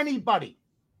 Does anybody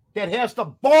that has the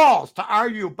balls to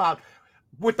argue about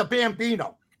with the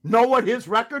Bambino know what his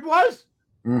record was?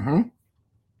 Mm-hmm.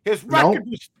 His record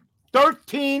was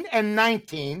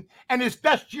 13-19, and his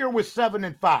best year was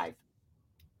 7-5.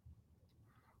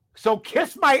 So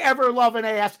kiss my ever-loving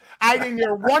ass. I didn't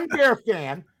hear one Bear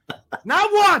fan,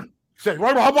 not one, say,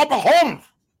 how about Mahomes?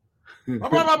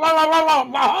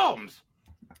 Mahomes.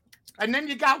 And then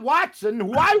you got Watson,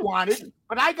 who I wanted,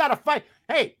 but I got to fight.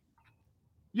 Hey,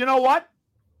 you know what?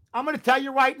 I'm going to tell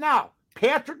you right now.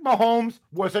 Patrick Mahomes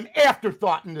was an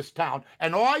afterthought in this town.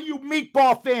 And all you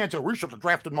meatball fans we should have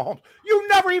drafted Mahomes. You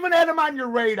never even had him on your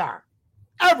radar.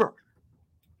 Ever.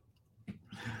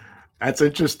 That's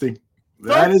interesting.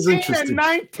 That is interesting.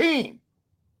 13-19.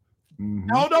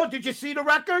 Mm-hmm. Aldo, did you see the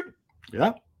record?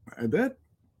 Yeah, I did.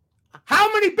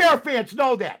 How many Bear fans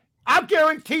know that? I'll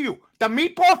guarantee you. The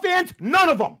meatball fans, none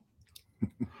of them.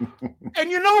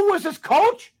 And you know who was his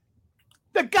coach?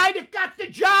 The guy that got the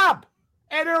job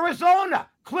at Arizona,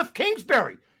 Cliff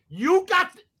Kingsbury. You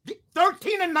got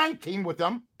 13-19 with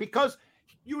them because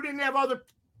you didn't have other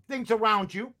things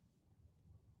around you.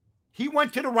 He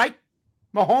went to the right.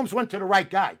 Mahomes went to the right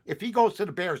guy. If he goes to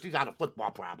the Bears, he's out of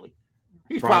football probably.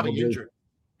 He's probably injured.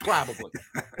 Probably.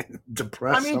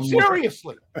 Depressed. I mean,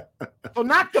 seriously. So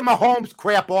knock the Mahomes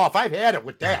crap off. I've had it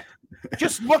with that.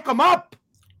 Just look him up.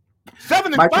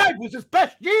 7-5 was his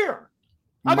best year.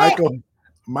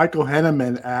 Michael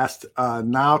Henneman asked,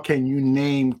 now can you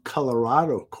name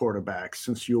Colorado quarterbacks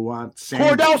since you want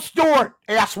Cordell Stewart,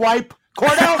 asswipe.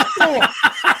 Cordell Stewart.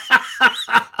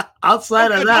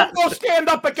 Outside of that. Don't go stand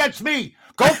up against me.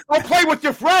 Go play with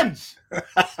your friends.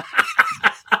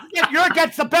 You're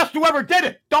against the best who ever did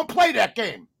it. Don't play that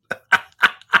game.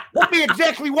 Took me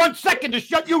exactly 1 second to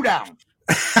shut you down.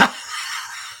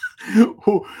 I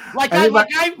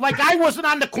wasn't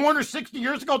on the corner 60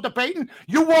 years ago debating.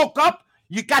 You woke up,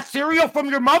 you got cereal from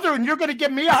your mother, and you're going to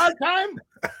give me a hard time?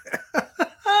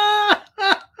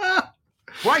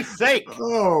 Christ's sake.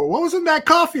 Oh, what was in that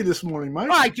coffee this morning, Mike?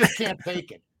 I just can't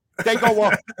take it. They go,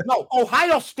 well, no,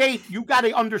 Ohio State, you got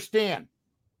to understand.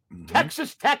 Mm-hmm.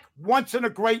 Texas Tech, once in a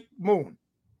great moon.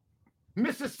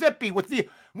 Mississippi with the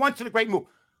once in a great moon.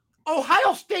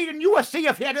 Ohio State and USC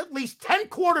have had at least 10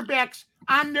 quarterbacks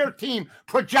on their team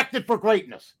projected for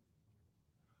greatness.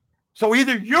 So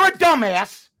either you're a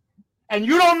dumbass and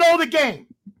you don't know the game,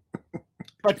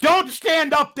 but don't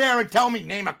stand up there and tell me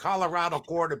name a Colorado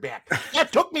quarterback.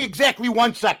 That took me exactly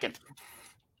 1 second.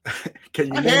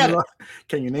 Can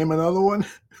you name another one?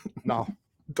 No.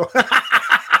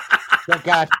 Thank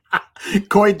God.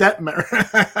 Coy Detmer.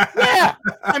 Yeah.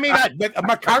 I mean,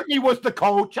 McCartney was the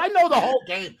coach. I know the whole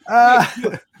game.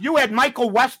 You had Michael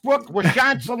Westbrook,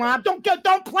 Rashaan Salam.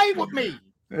 Don't play with me.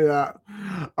 Yeah.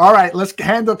 All right. Let's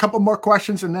handle a couple more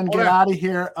questions and then get out of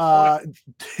here.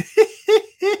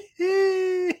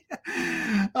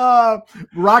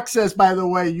 Rock says, by the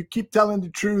way, you keep telling the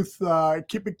truth.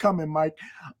 Keep it coming, Mike.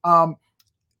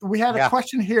 We had a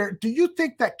question here. Do you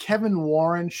think that Kevin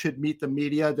Warren should meet the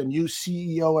media, the new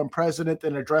CEO and president,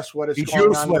 and address what is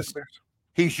going on?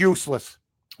 He's useless.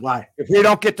 Why? If we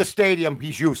don't get the stadium,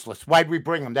 he's useless. Why'd we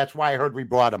bring him? That's why I heard we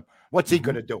brought him. What's he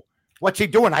going to do? What's he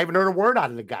doing? I haven't heard a word out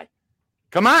of the guy.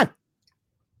 Come on.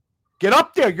 Get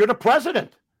up there. You're the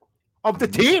president of the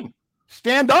team.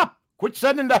 Stand up. Quit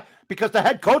sending because the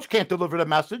head coach can't deliver the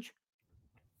message.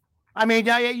 I mean,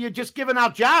 you're just giving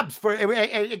out jobs for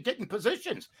getting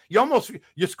positions.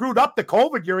 You screwed up the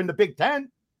COVID. You're in the Big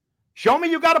Ten. Show me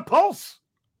you got a pulse.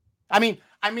 I mean,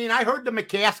 I heard the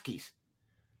McCaskies,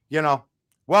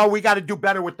 well, we got to do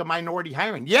better with the minority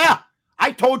hiring. Yeah,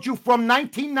 I told you from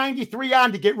 1993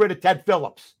 on to get rid of Ted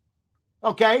Phillips.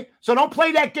 Okay, so don't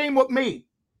play that game with me.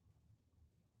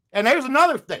 And there's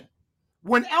another thing.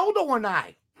 When Aldo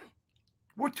and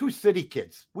we're two city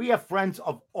kids. We have friends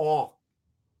of all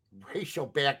racial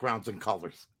backgrounds and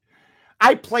colors.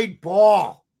 I played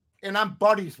ball, and I'm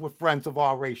buddies with friends of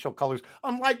all racial colors,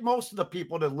 unlike most of the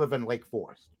people that live in Lake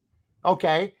Forest.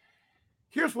 Okay?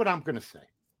 Here's what I'm going to say.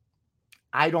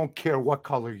 I don't care what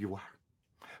color you are.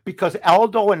 Because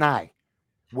Aldo and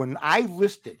when I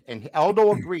listed, and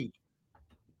Aldo agreed,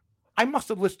 I must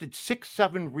have listed 6,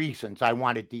 7 reasons I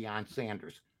wanted Deion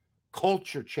Sanders.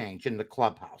 Culture change in the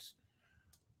clubhouse.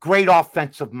 Great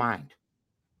offensive mind.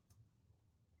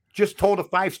 Just told a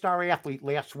 5-star athlete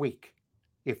last week,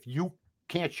 if you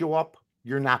can't show up,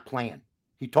 you're not playing.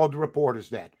 He told the reporters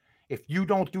that. If you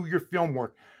don't do your film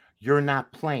work, you're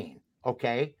not playing,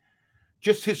 okay?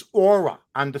 Just his aura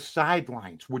on the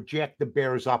sidelines would jack the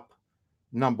Bears up,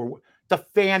 number one. The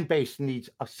fan base needs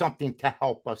something to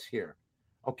help us here,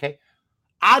 okay?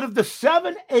 Out of the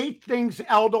 7, 8 things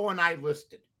Aldo and I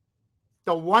listed,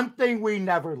 the one thing we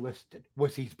never listed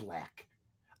was he's black.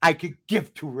 I could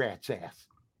give 2 rats' ass.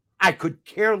 I could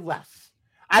care less.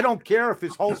 I don't care if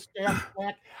his whole staff's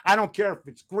black. I don't care if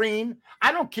it's green.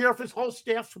 I don't care if his whole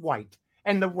staff's white.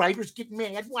 And the writers get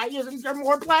mad. Why isn't there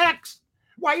more blacks?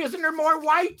 Why isn't there more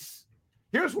whites?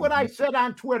 Here's what I said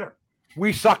on Twitter.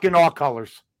 We suck in all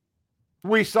colors.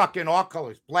 We suck in all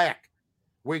colors. Black.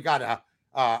 We got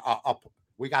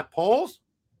we got Poles.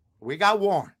 We got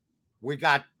Warren. We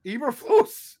got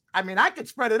Eberflus. I mean, I could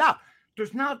spread it out.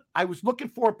 I was looking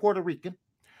for a Puerto Rican.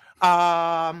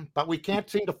 But we can't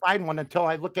seem to find one until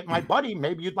I look at my buddy.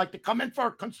 Maybe you'd like to come in for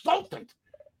a consultant.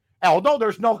 Aldo,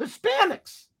 there's no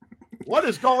Hispanics. What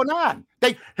is going on?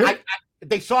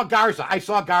 They saw Garza. I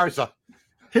saw Garza.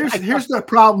 Here's the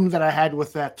problem that I had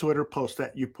with that Twitter post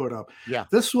that you put up. Yeah.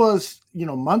 This was,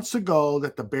 months ago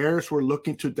that the Bears were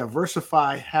looking to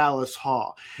diversify Hallis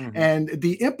Hall. Mm-hmm. And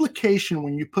the implication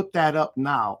when you put that up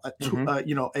now, a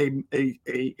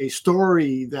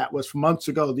story that was months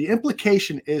ago, the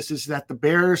implication is that the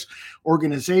Bears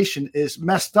organization is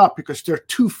messed up because they're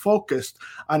too focused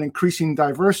on increasing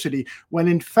diversity, when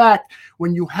in fact,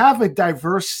 when you have a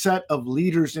diverse set of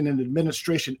leaders in an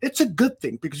administration, it's a good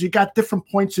thing because you got different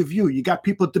points of view. You got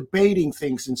people debating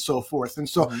things and so forth. And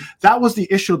so that was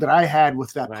the issue that I had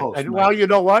with that post. And well, you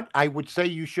know what? I would say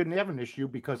you shouldn't have an issue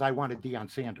because I wanted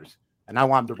Deion Sanders and I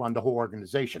wanted to run the whole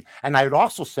organization. And I would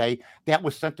also say that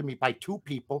was sent to me by 2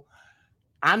 people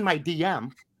on my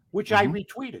DM, which I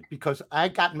retweeted because I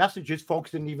got messages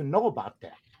folks didn't even know about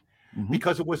that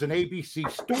because it was an ABC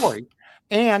story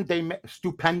and they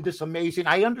stupendous, amazing.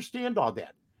 I understand all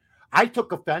that. I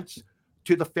took offense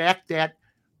to the fact that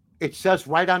it says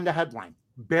right on the headline,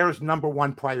 Bears'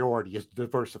 #1 priority is to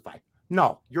diversify.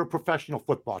 No, you're a professional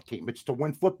football team. It's to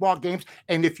win football games.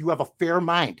 And if you have a fair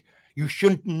mind, you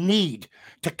shouldn't need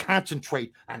to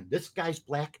concentrate on this guy's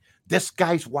black, this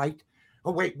guy's white.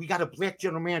 Oh, wait, we got a black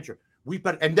general manager.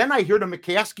 And then I hear the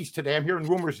McCaskies today. I'm hearing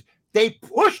rumors. They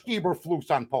pushed Eberflus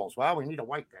on polls. Well, we need a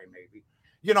white guy, maybe.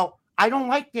 I don't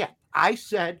like that. I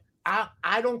said,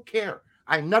 I don't care.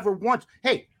 I never once.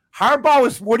 Hey, Harbaugh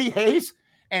is Woody Hayes.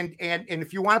 And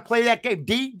if you want to play that game,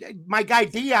 my guy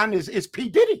Deion is P.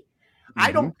 Diddy.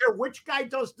 I don't care which guy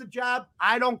does the job.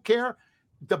 I don't care.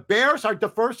 the Bears are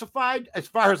diversified as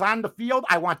far as on the field.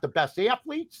 I want the best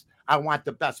athletes. I want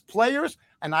the best players,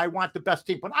 and I want the best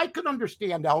team. But I could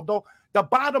understand, Aldo, the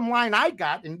bottom line I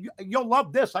got, and you'll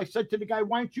love this. I said to the guy,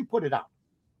 why don't you put it out?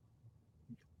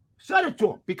 Said it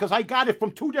to him because I got it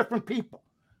from two different people.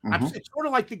 It's sort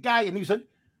of like the guy, and he said,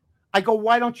 I go,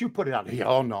 why don't you put it out? He,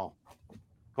 oh, no.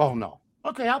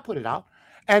 Okay, I'll put it out.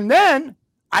 And then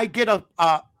I get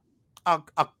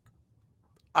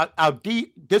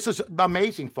this is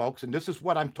amazing, folks, and this is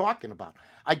what I'm talking about.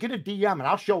 I get a DM, and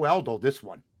I'll show Aldo this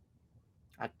one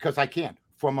because I can,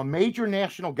 from a major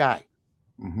national guy.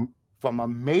 From a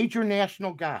major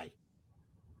national guy.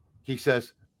 He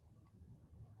says,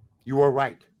 you are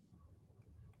right.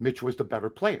 Mitch was the better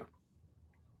player.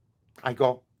 I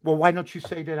go, well, why don't you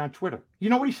say that on Twitter? You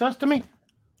know what he says to me?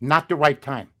 Not the right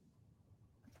time.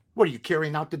 What, are you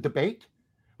carrying out the debate?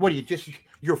 What,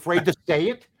 you're afraid to say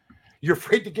it? You're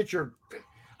afraid to get your...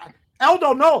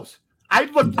 Aldo knows. I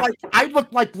looked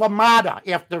like LaMotta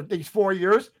after these 4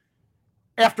 years,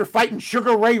 after fighting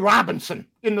Sugar Ray Robinson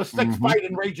in the sixth fight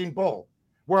in Raging Bull,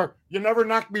 where you never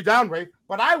knocked me down, Ray,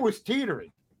 but I was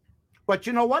teetering. But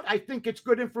you know what? I think it's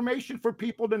good information for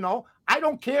people to know. I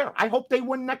don't care. I hope they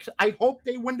win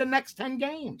the next 10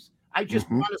 games. I just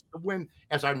want us to win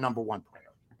as our number one player.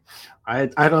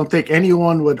 I don't think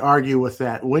anyone would argue with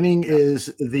that. Winning is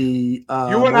the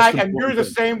you and I, and you're the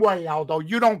same way, Aldo.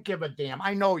 You don't give a damn.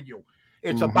 I know you.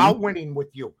 It's about winning with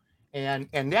you, and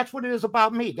that's what it is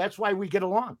about me. That's why we get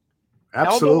along.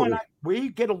 Absolutely, Aldo and we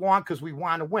get along because we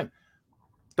want to win.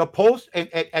 The post,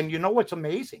 and you know what's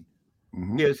amazing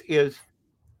is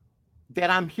that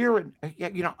I'm hearing.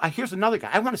 Here's another guy.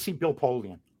 I want to see Bill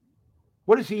Polian.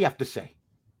 What does he have to say?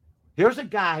 Here's a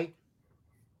guy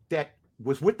that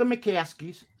was with the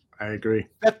McCaskies. I agree.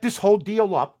 Set this whole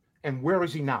deal up, and where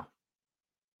is he now?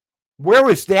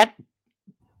 Where's that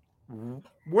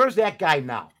guy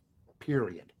now?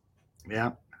 Period.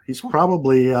 Yeah, he's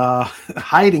probably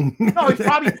hiding. No, he's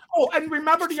probably. Oh, and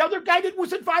remember the other guy that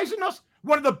was advising us?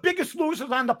 One of the biggest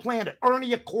losers on the planet,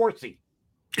 Ernie Accorsi.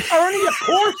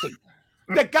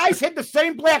 The guy's had the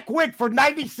same black wig for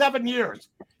 97 years.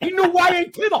 He knew Y.A.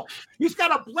 Tittle. He's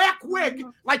got a black wig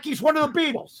like he's one of the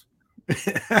Beatles.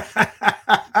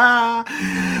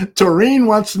 Toreen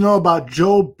wants to know about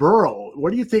Joe Burrow.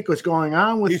 What do you think was going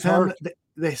on with him? Hurt.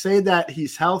 They say that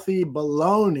he's healthy.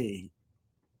 Baloney.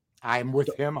 I'm with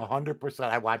him 100%.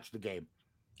 I watched the game.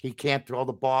 He can't throw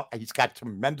the ball. He's got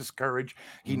tremendous courage.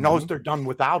 He knows they're done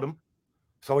without him.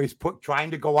 So he's trying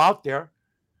to go out there,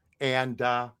 and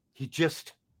he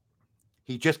just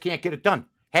can't get it done.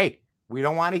 Hey, we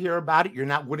don't want to hear about it. You're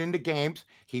not winning the games.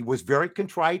 He was very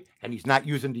contrite, and he's not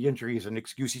using the injury as an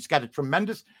excuse. He's got a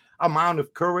tremendous amount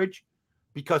of courage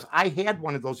because I had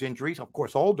one of those injuries, of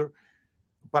course, older,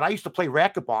 but I used to play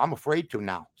racquetball. I'm afraid to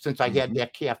now since I had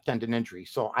that calf tendon injury.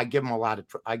 So I give him a lot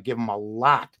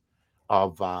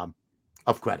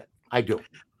of credit. I do.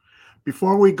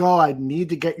 Before we go, I need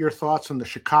to get your thoughts on the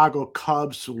Chicago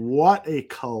Cubs. What a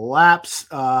collapse.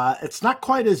 It's not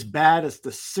quite as bad as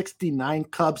the 69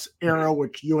 Cubs era,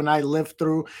 which you and I lived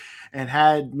through and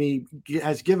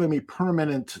has given me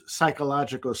permanent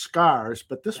psychological scars.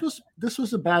 But this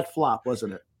was a bad flop,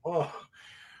 wasn't it? Oh,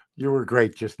 you were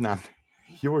great just now.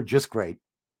 You were just great.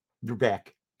 You're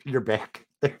back.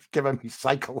 They're giving me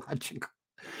psychological.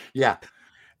 Yeah.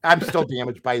 I'm still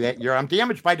damaged by that year. I'm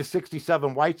damaged by the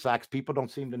 67 White Sox. People don't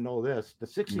seem to know this. The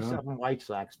 67 White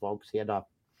Sox, folks,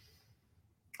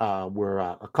 were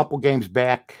a couple games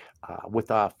back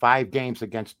with 5 games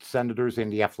against Senators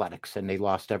and the Athletics, and they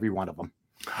lost every one of them.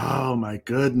 Oh, my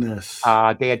goodness.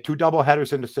 They had 2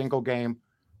 doubleheaders in the single game.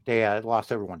 They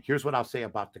lost everyone. Here's what I'll say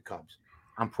about the Cubs.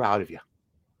 I'm proud of you.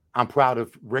 I'm proud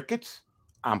of Ricketts.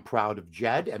 I'm proud of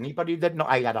Jed. Anybody that know,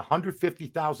 I got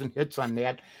 150,000 hits on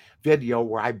that video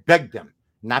where I begged them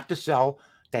not to sell,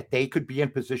 that they could be in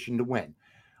position to win.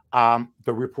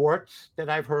 The reports that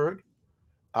I've heard,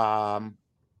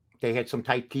 they had some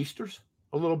tight keisters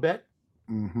a little bit.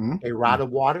 They were out of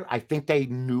water. I think they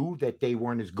knew that they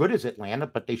weren't as good as Atlanta,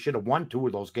 but they should have won 2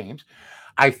 of those games.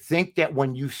 I think that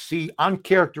when you see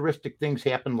uncharacteristic things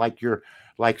happen,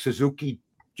 like Suzuki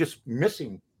just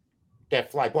missing that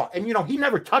fly ball. And, he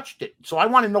never touched it. So I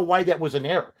want to know why that was an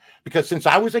error. Because since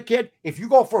I was a kid, if you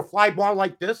go for a fly ball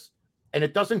like this and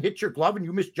it doesn't hit your glove and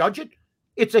you misjudge it,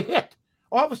 it's a hit.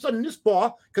 All of a sudden, this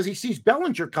ball, because he sees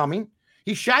Bellinger coming,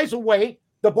 he shies away,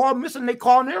 the ball missing, they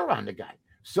call an error on the guy.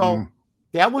 So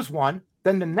that was one.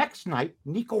 Then the next night,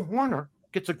 Nico Horner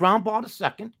gets a ground ball to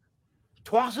second,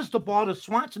 tosses the ball to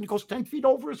Swanson, he goes 10 feet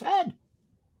over his head.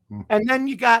 And then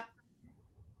you got,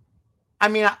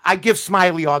 I give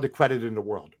Smiley all the credit in the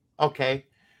world, okay?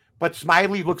 But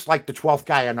Smiley looks like the 12th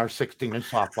guy on our 16-inch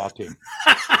softball team.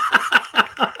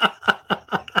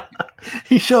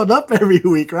 He showed up every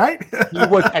week, right? He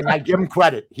was, and I give him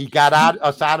credit. He got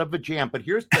us out of a jam. But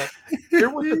here's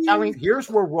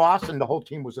where Ross and the whole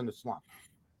team was in the slump.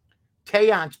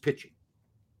 Taeyon's pitching.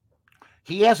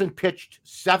 He hasn't pitched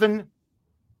 7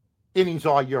 innings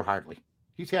all year hardly.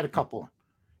 He's had a couple.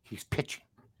 He's pitching.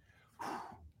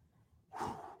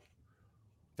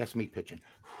 That's me pitching.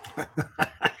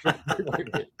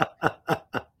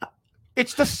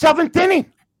 It's the 7th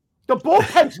inning. The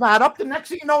bullpen's not up. The next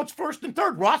thing you know, it's 1st and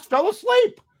 3rd. Ross fell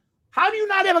asleep. How do you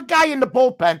not have a guy in the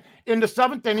bullpen in the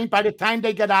 7th inning? By the time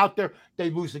they get out there, they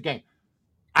lose the game.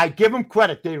 I give them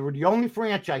credit. They were the only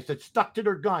franchise that stuck to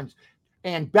their guns.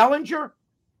 And Bellinger,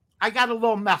 I got a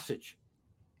little message.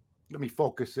 Let me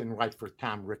focus in right for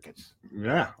Tom Ricketts.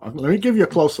 Yeah. Let me give you a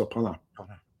close-up. Hold on.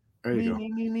 There you go.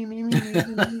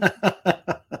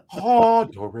 Oh,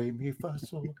 do, re, mi, fa,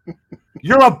 sol.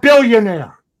 You're a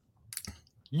billionaire.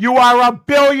 You are a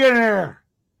billionaire.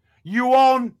 You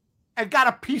own and got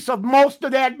a piece of most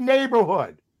of that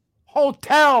neighborhood.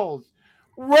 Hotels,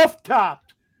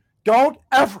 rooftops. Don't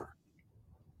ever,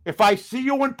 if I see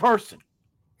you in person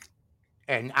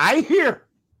and I hear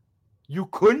you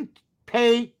couldn't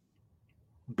pay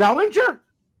Bellinger,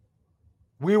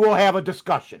 we will have a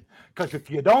discussion. Because if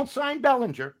you don't sign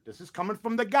Bellinger, this is coming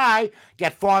from the guy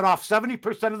that fought off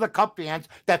 70% of the Cub fans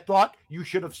that thought you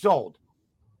should have sold.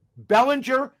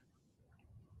 Bellinger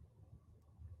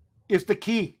is the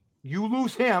key. You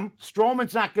lose him,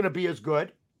 Stroman's not going to be as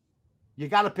good. You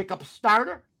got to pick up a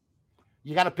starter.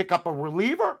 You got to pick up a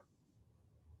reliever,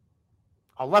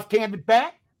 a left-handed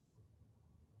bat,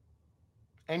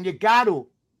 and you got to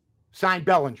sign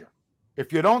Bellinger.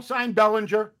 If you don't sign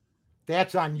Bellinger,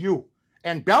 that's on you.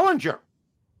 And Bellinger,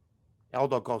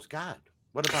 Eldo goes, God,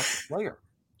 what about the player?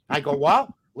 I go,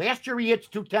 well, last year he hits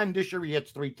 210, this year he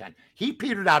hits 310. He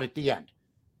petered out at the end.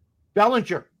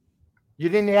 Bellinger, you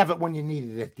didn't have it when you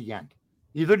needed it at the end.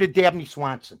 Either did Dabney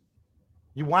Swanson.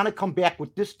 You want to come back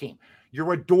with this team.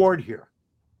 You're adored here.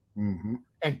 Mm-hmm.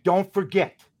 And don't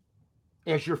forget,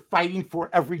 as you're fighting for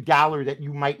every dollar that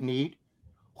you might need,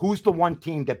 who's the one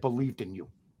team that believed in you?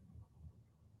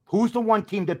 Who's the one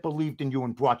team that believed in you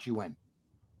and brought you in?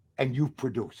 And you've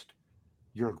produced.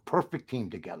 You're a perfect team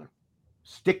together.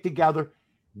 Stick together.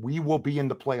 We will be in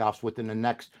the playoffs within the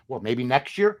next, well, maybe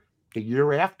next year, the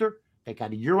year after. They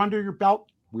got a year under your belt.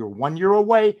 We were 1 year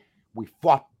away. We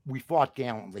fought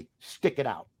gallantly. Stick it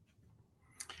out.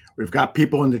 We've got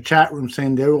people in the chat room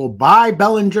saying they will buy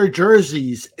Bellinger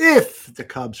jerseys if the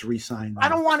Cubs re-sign them. I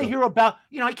don't want to hear about,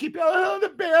 I keep,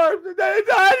 the Bears,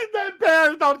 the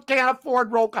Bears can't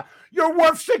afford Roca. You're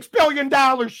worth $6 billion.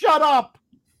 Shut up.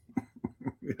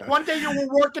 Yeah. One day you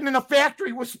were working in a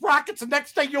factory with sprockets. The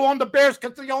next day you own the Bears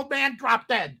because the old man dropped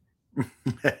dead.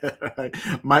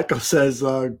 Michael says,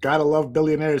 gotta love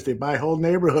billionaires. They buy whole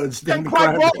neighborhoods. Then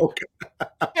cry broke.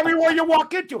 Everywhere you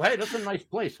walk into, hey, that's a nice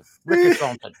place. Ricketts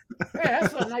owns it. Hey,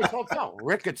 that's a nice hotel.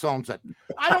 Ricketts owns it.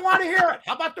 I don't want to hear it.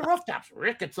 How about the rooftops?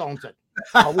 Ricketts owns it.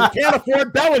 We can't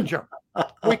afford Bellinger.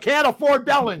 We can't afford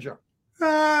Bellinger.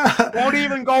 Don't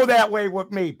even go that way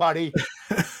with me, buddy.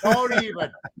 Don't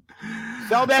even.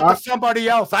 Sell that to somebody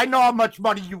else. I know how much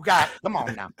money you got. Come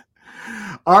on now.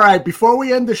 All right. Before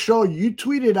we end the show, you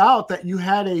tweeted out that you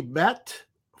had a bet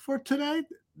for today.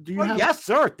 Do you have? Yes,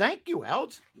 sir. Thank you,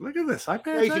 Els. Look at this.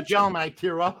 Ladies and gentlemen, I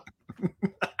tear up.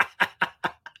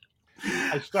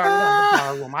 I started on the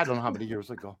bar room, I don't know how many years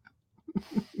ago.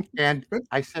 And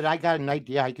I said, I got an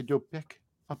idea. I could do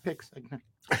a pick segment.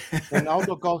 And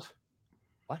Aldo goes,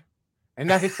 what?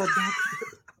 And I said,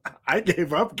 I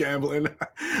gave up gambling.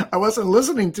 I wasn't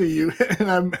listening to you,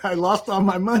 and I lost all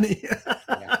my money.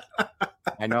 Yeah,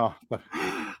 I know, but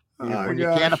when you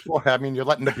can't afford, you're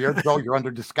letting the beard grow. You're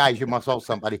under disguise. You must owe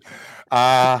somebody.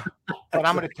 But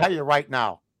I'm going to tell you right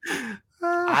now,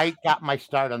 I got my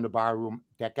start on the bar room.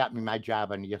 That got me my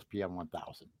job on ESPN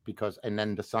 1000 and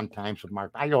then the Sun Times with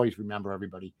Mark. I always remember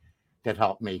everybody that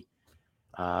helped me.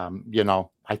 I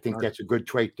think that's a good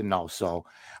trait to know. So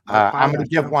I'm going to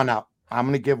give one out.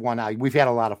 We've had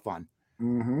a lot of fun.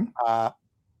 Mm-hmm.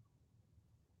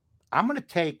 I'm going to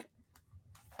take,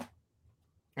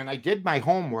 and I did my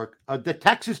homework. The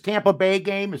Texas-Tampa Bay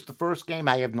game is the first game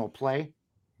I have no play.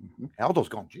 Mm-hmm. Aldo's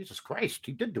going, Jesus Christ,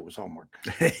 he did do his homework.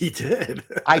 He did.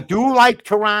 I do like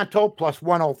Toronto plus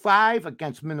 105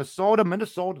 against Minnesota.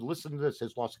 Minnesota, listen to this,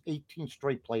 has lost 18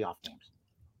 straight playoff games.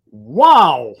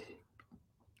 Wow.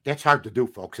 That's hard to do,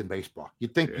 folks, in baseball.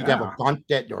 You'd think you'd have a bunt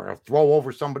that or a throw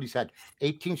over somebody's head.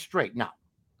 18 straight. Now,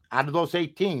 out of those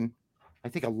 18, I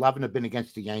think 11 have been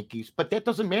against the Yankees, but that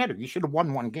doesn't matter. You should have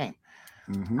won one game.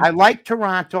 Mm-hmm. I like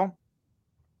Toronto.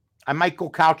 I might go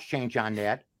couch change on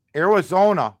that.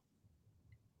 Arizona.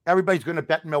 Everybody's going to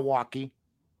bet Milwaukee.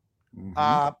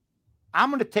 Mm-hmm. I'm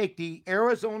going to take the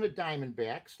Arizona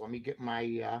Diamondbacks. Let me get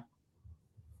my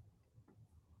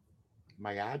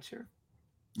my odds here.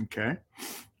 Okay.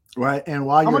 Right. And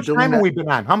while How you're much doing time that, have we been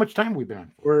on? How much time have we been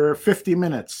on? we're 50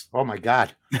 minutes. Oh my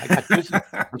God. I got dizzy.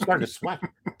 I'm starting to sweat.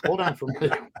 Hold on for a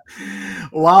minute.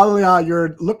 While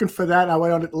you're looking for that, I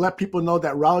want to let people know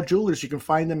that Rahl Jewelers, you can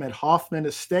find them at Hoffman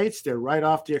Estates. They're right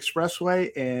off the expressway,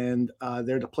 and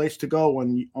they're the place to go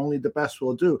when only the best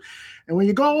will do. And when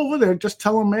you go over there, just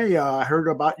tell them, hey, I heard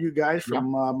about you guys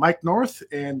from Mike North,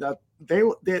 and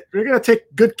they're going to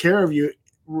take good care of you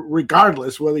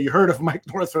regardless whether you heard of Mike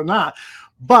North or not.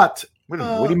 But what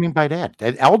do you mean by that?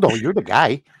 Aldo, you're the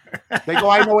guy. They go,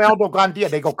 I know Aldo Gandia.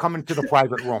 They go, come into the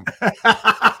private room.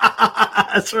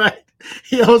 That's right.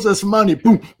 He owes us money.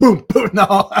 Boom, boom, boom.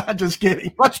 No, just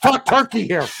kidding. Let's talk turkey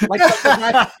here. Like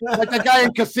the guy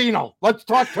in Casino. Let's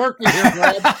talk turkey here,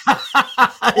 Brad.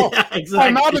 Yeah,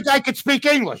 exactly. Now the guy can speak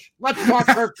English. Let's talk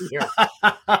turkey here.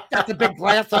 Got the big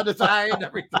glass on his eye and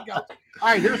everything else. All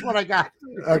right, here's what I got.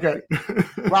 Okay.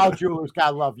 Rahl Jewelers,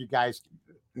 God love you guys.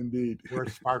 Indeed. Where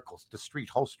sparkles,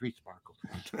 whole street sparkles.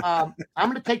 I'm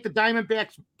going to take the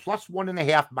Diamondbacks plus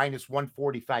 1.5 minus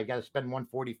 145. Got to spend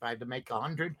 145 to make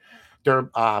 100. They're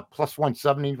plus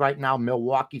 170 right now.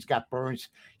 Milwaukee's got Burns.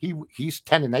 He's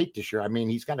 10-8 this year. I mean,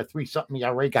 he's got a 3-something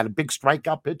ERA, got a big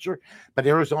strikeout pitcher. But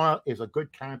Arizona is a good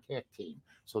contact team.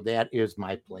 So that is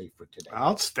my play for today.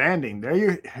 Outstanding.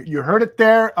 There you heard it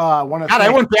there. I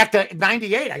went back to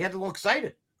 98. I got a little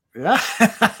excited. Yeah.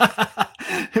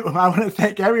 I want to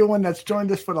thank everyone that's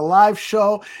joined us for the live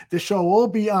show. The show will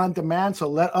be on demand, so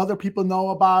let other people know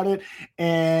about it.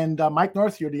 And Mike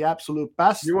North, you're the absolute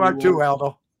best. You are too,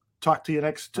 Aldo. Talk to you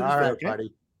next Tuesday. All right, okay?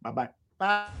 buddy. Bye-bye.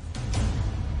 Bye.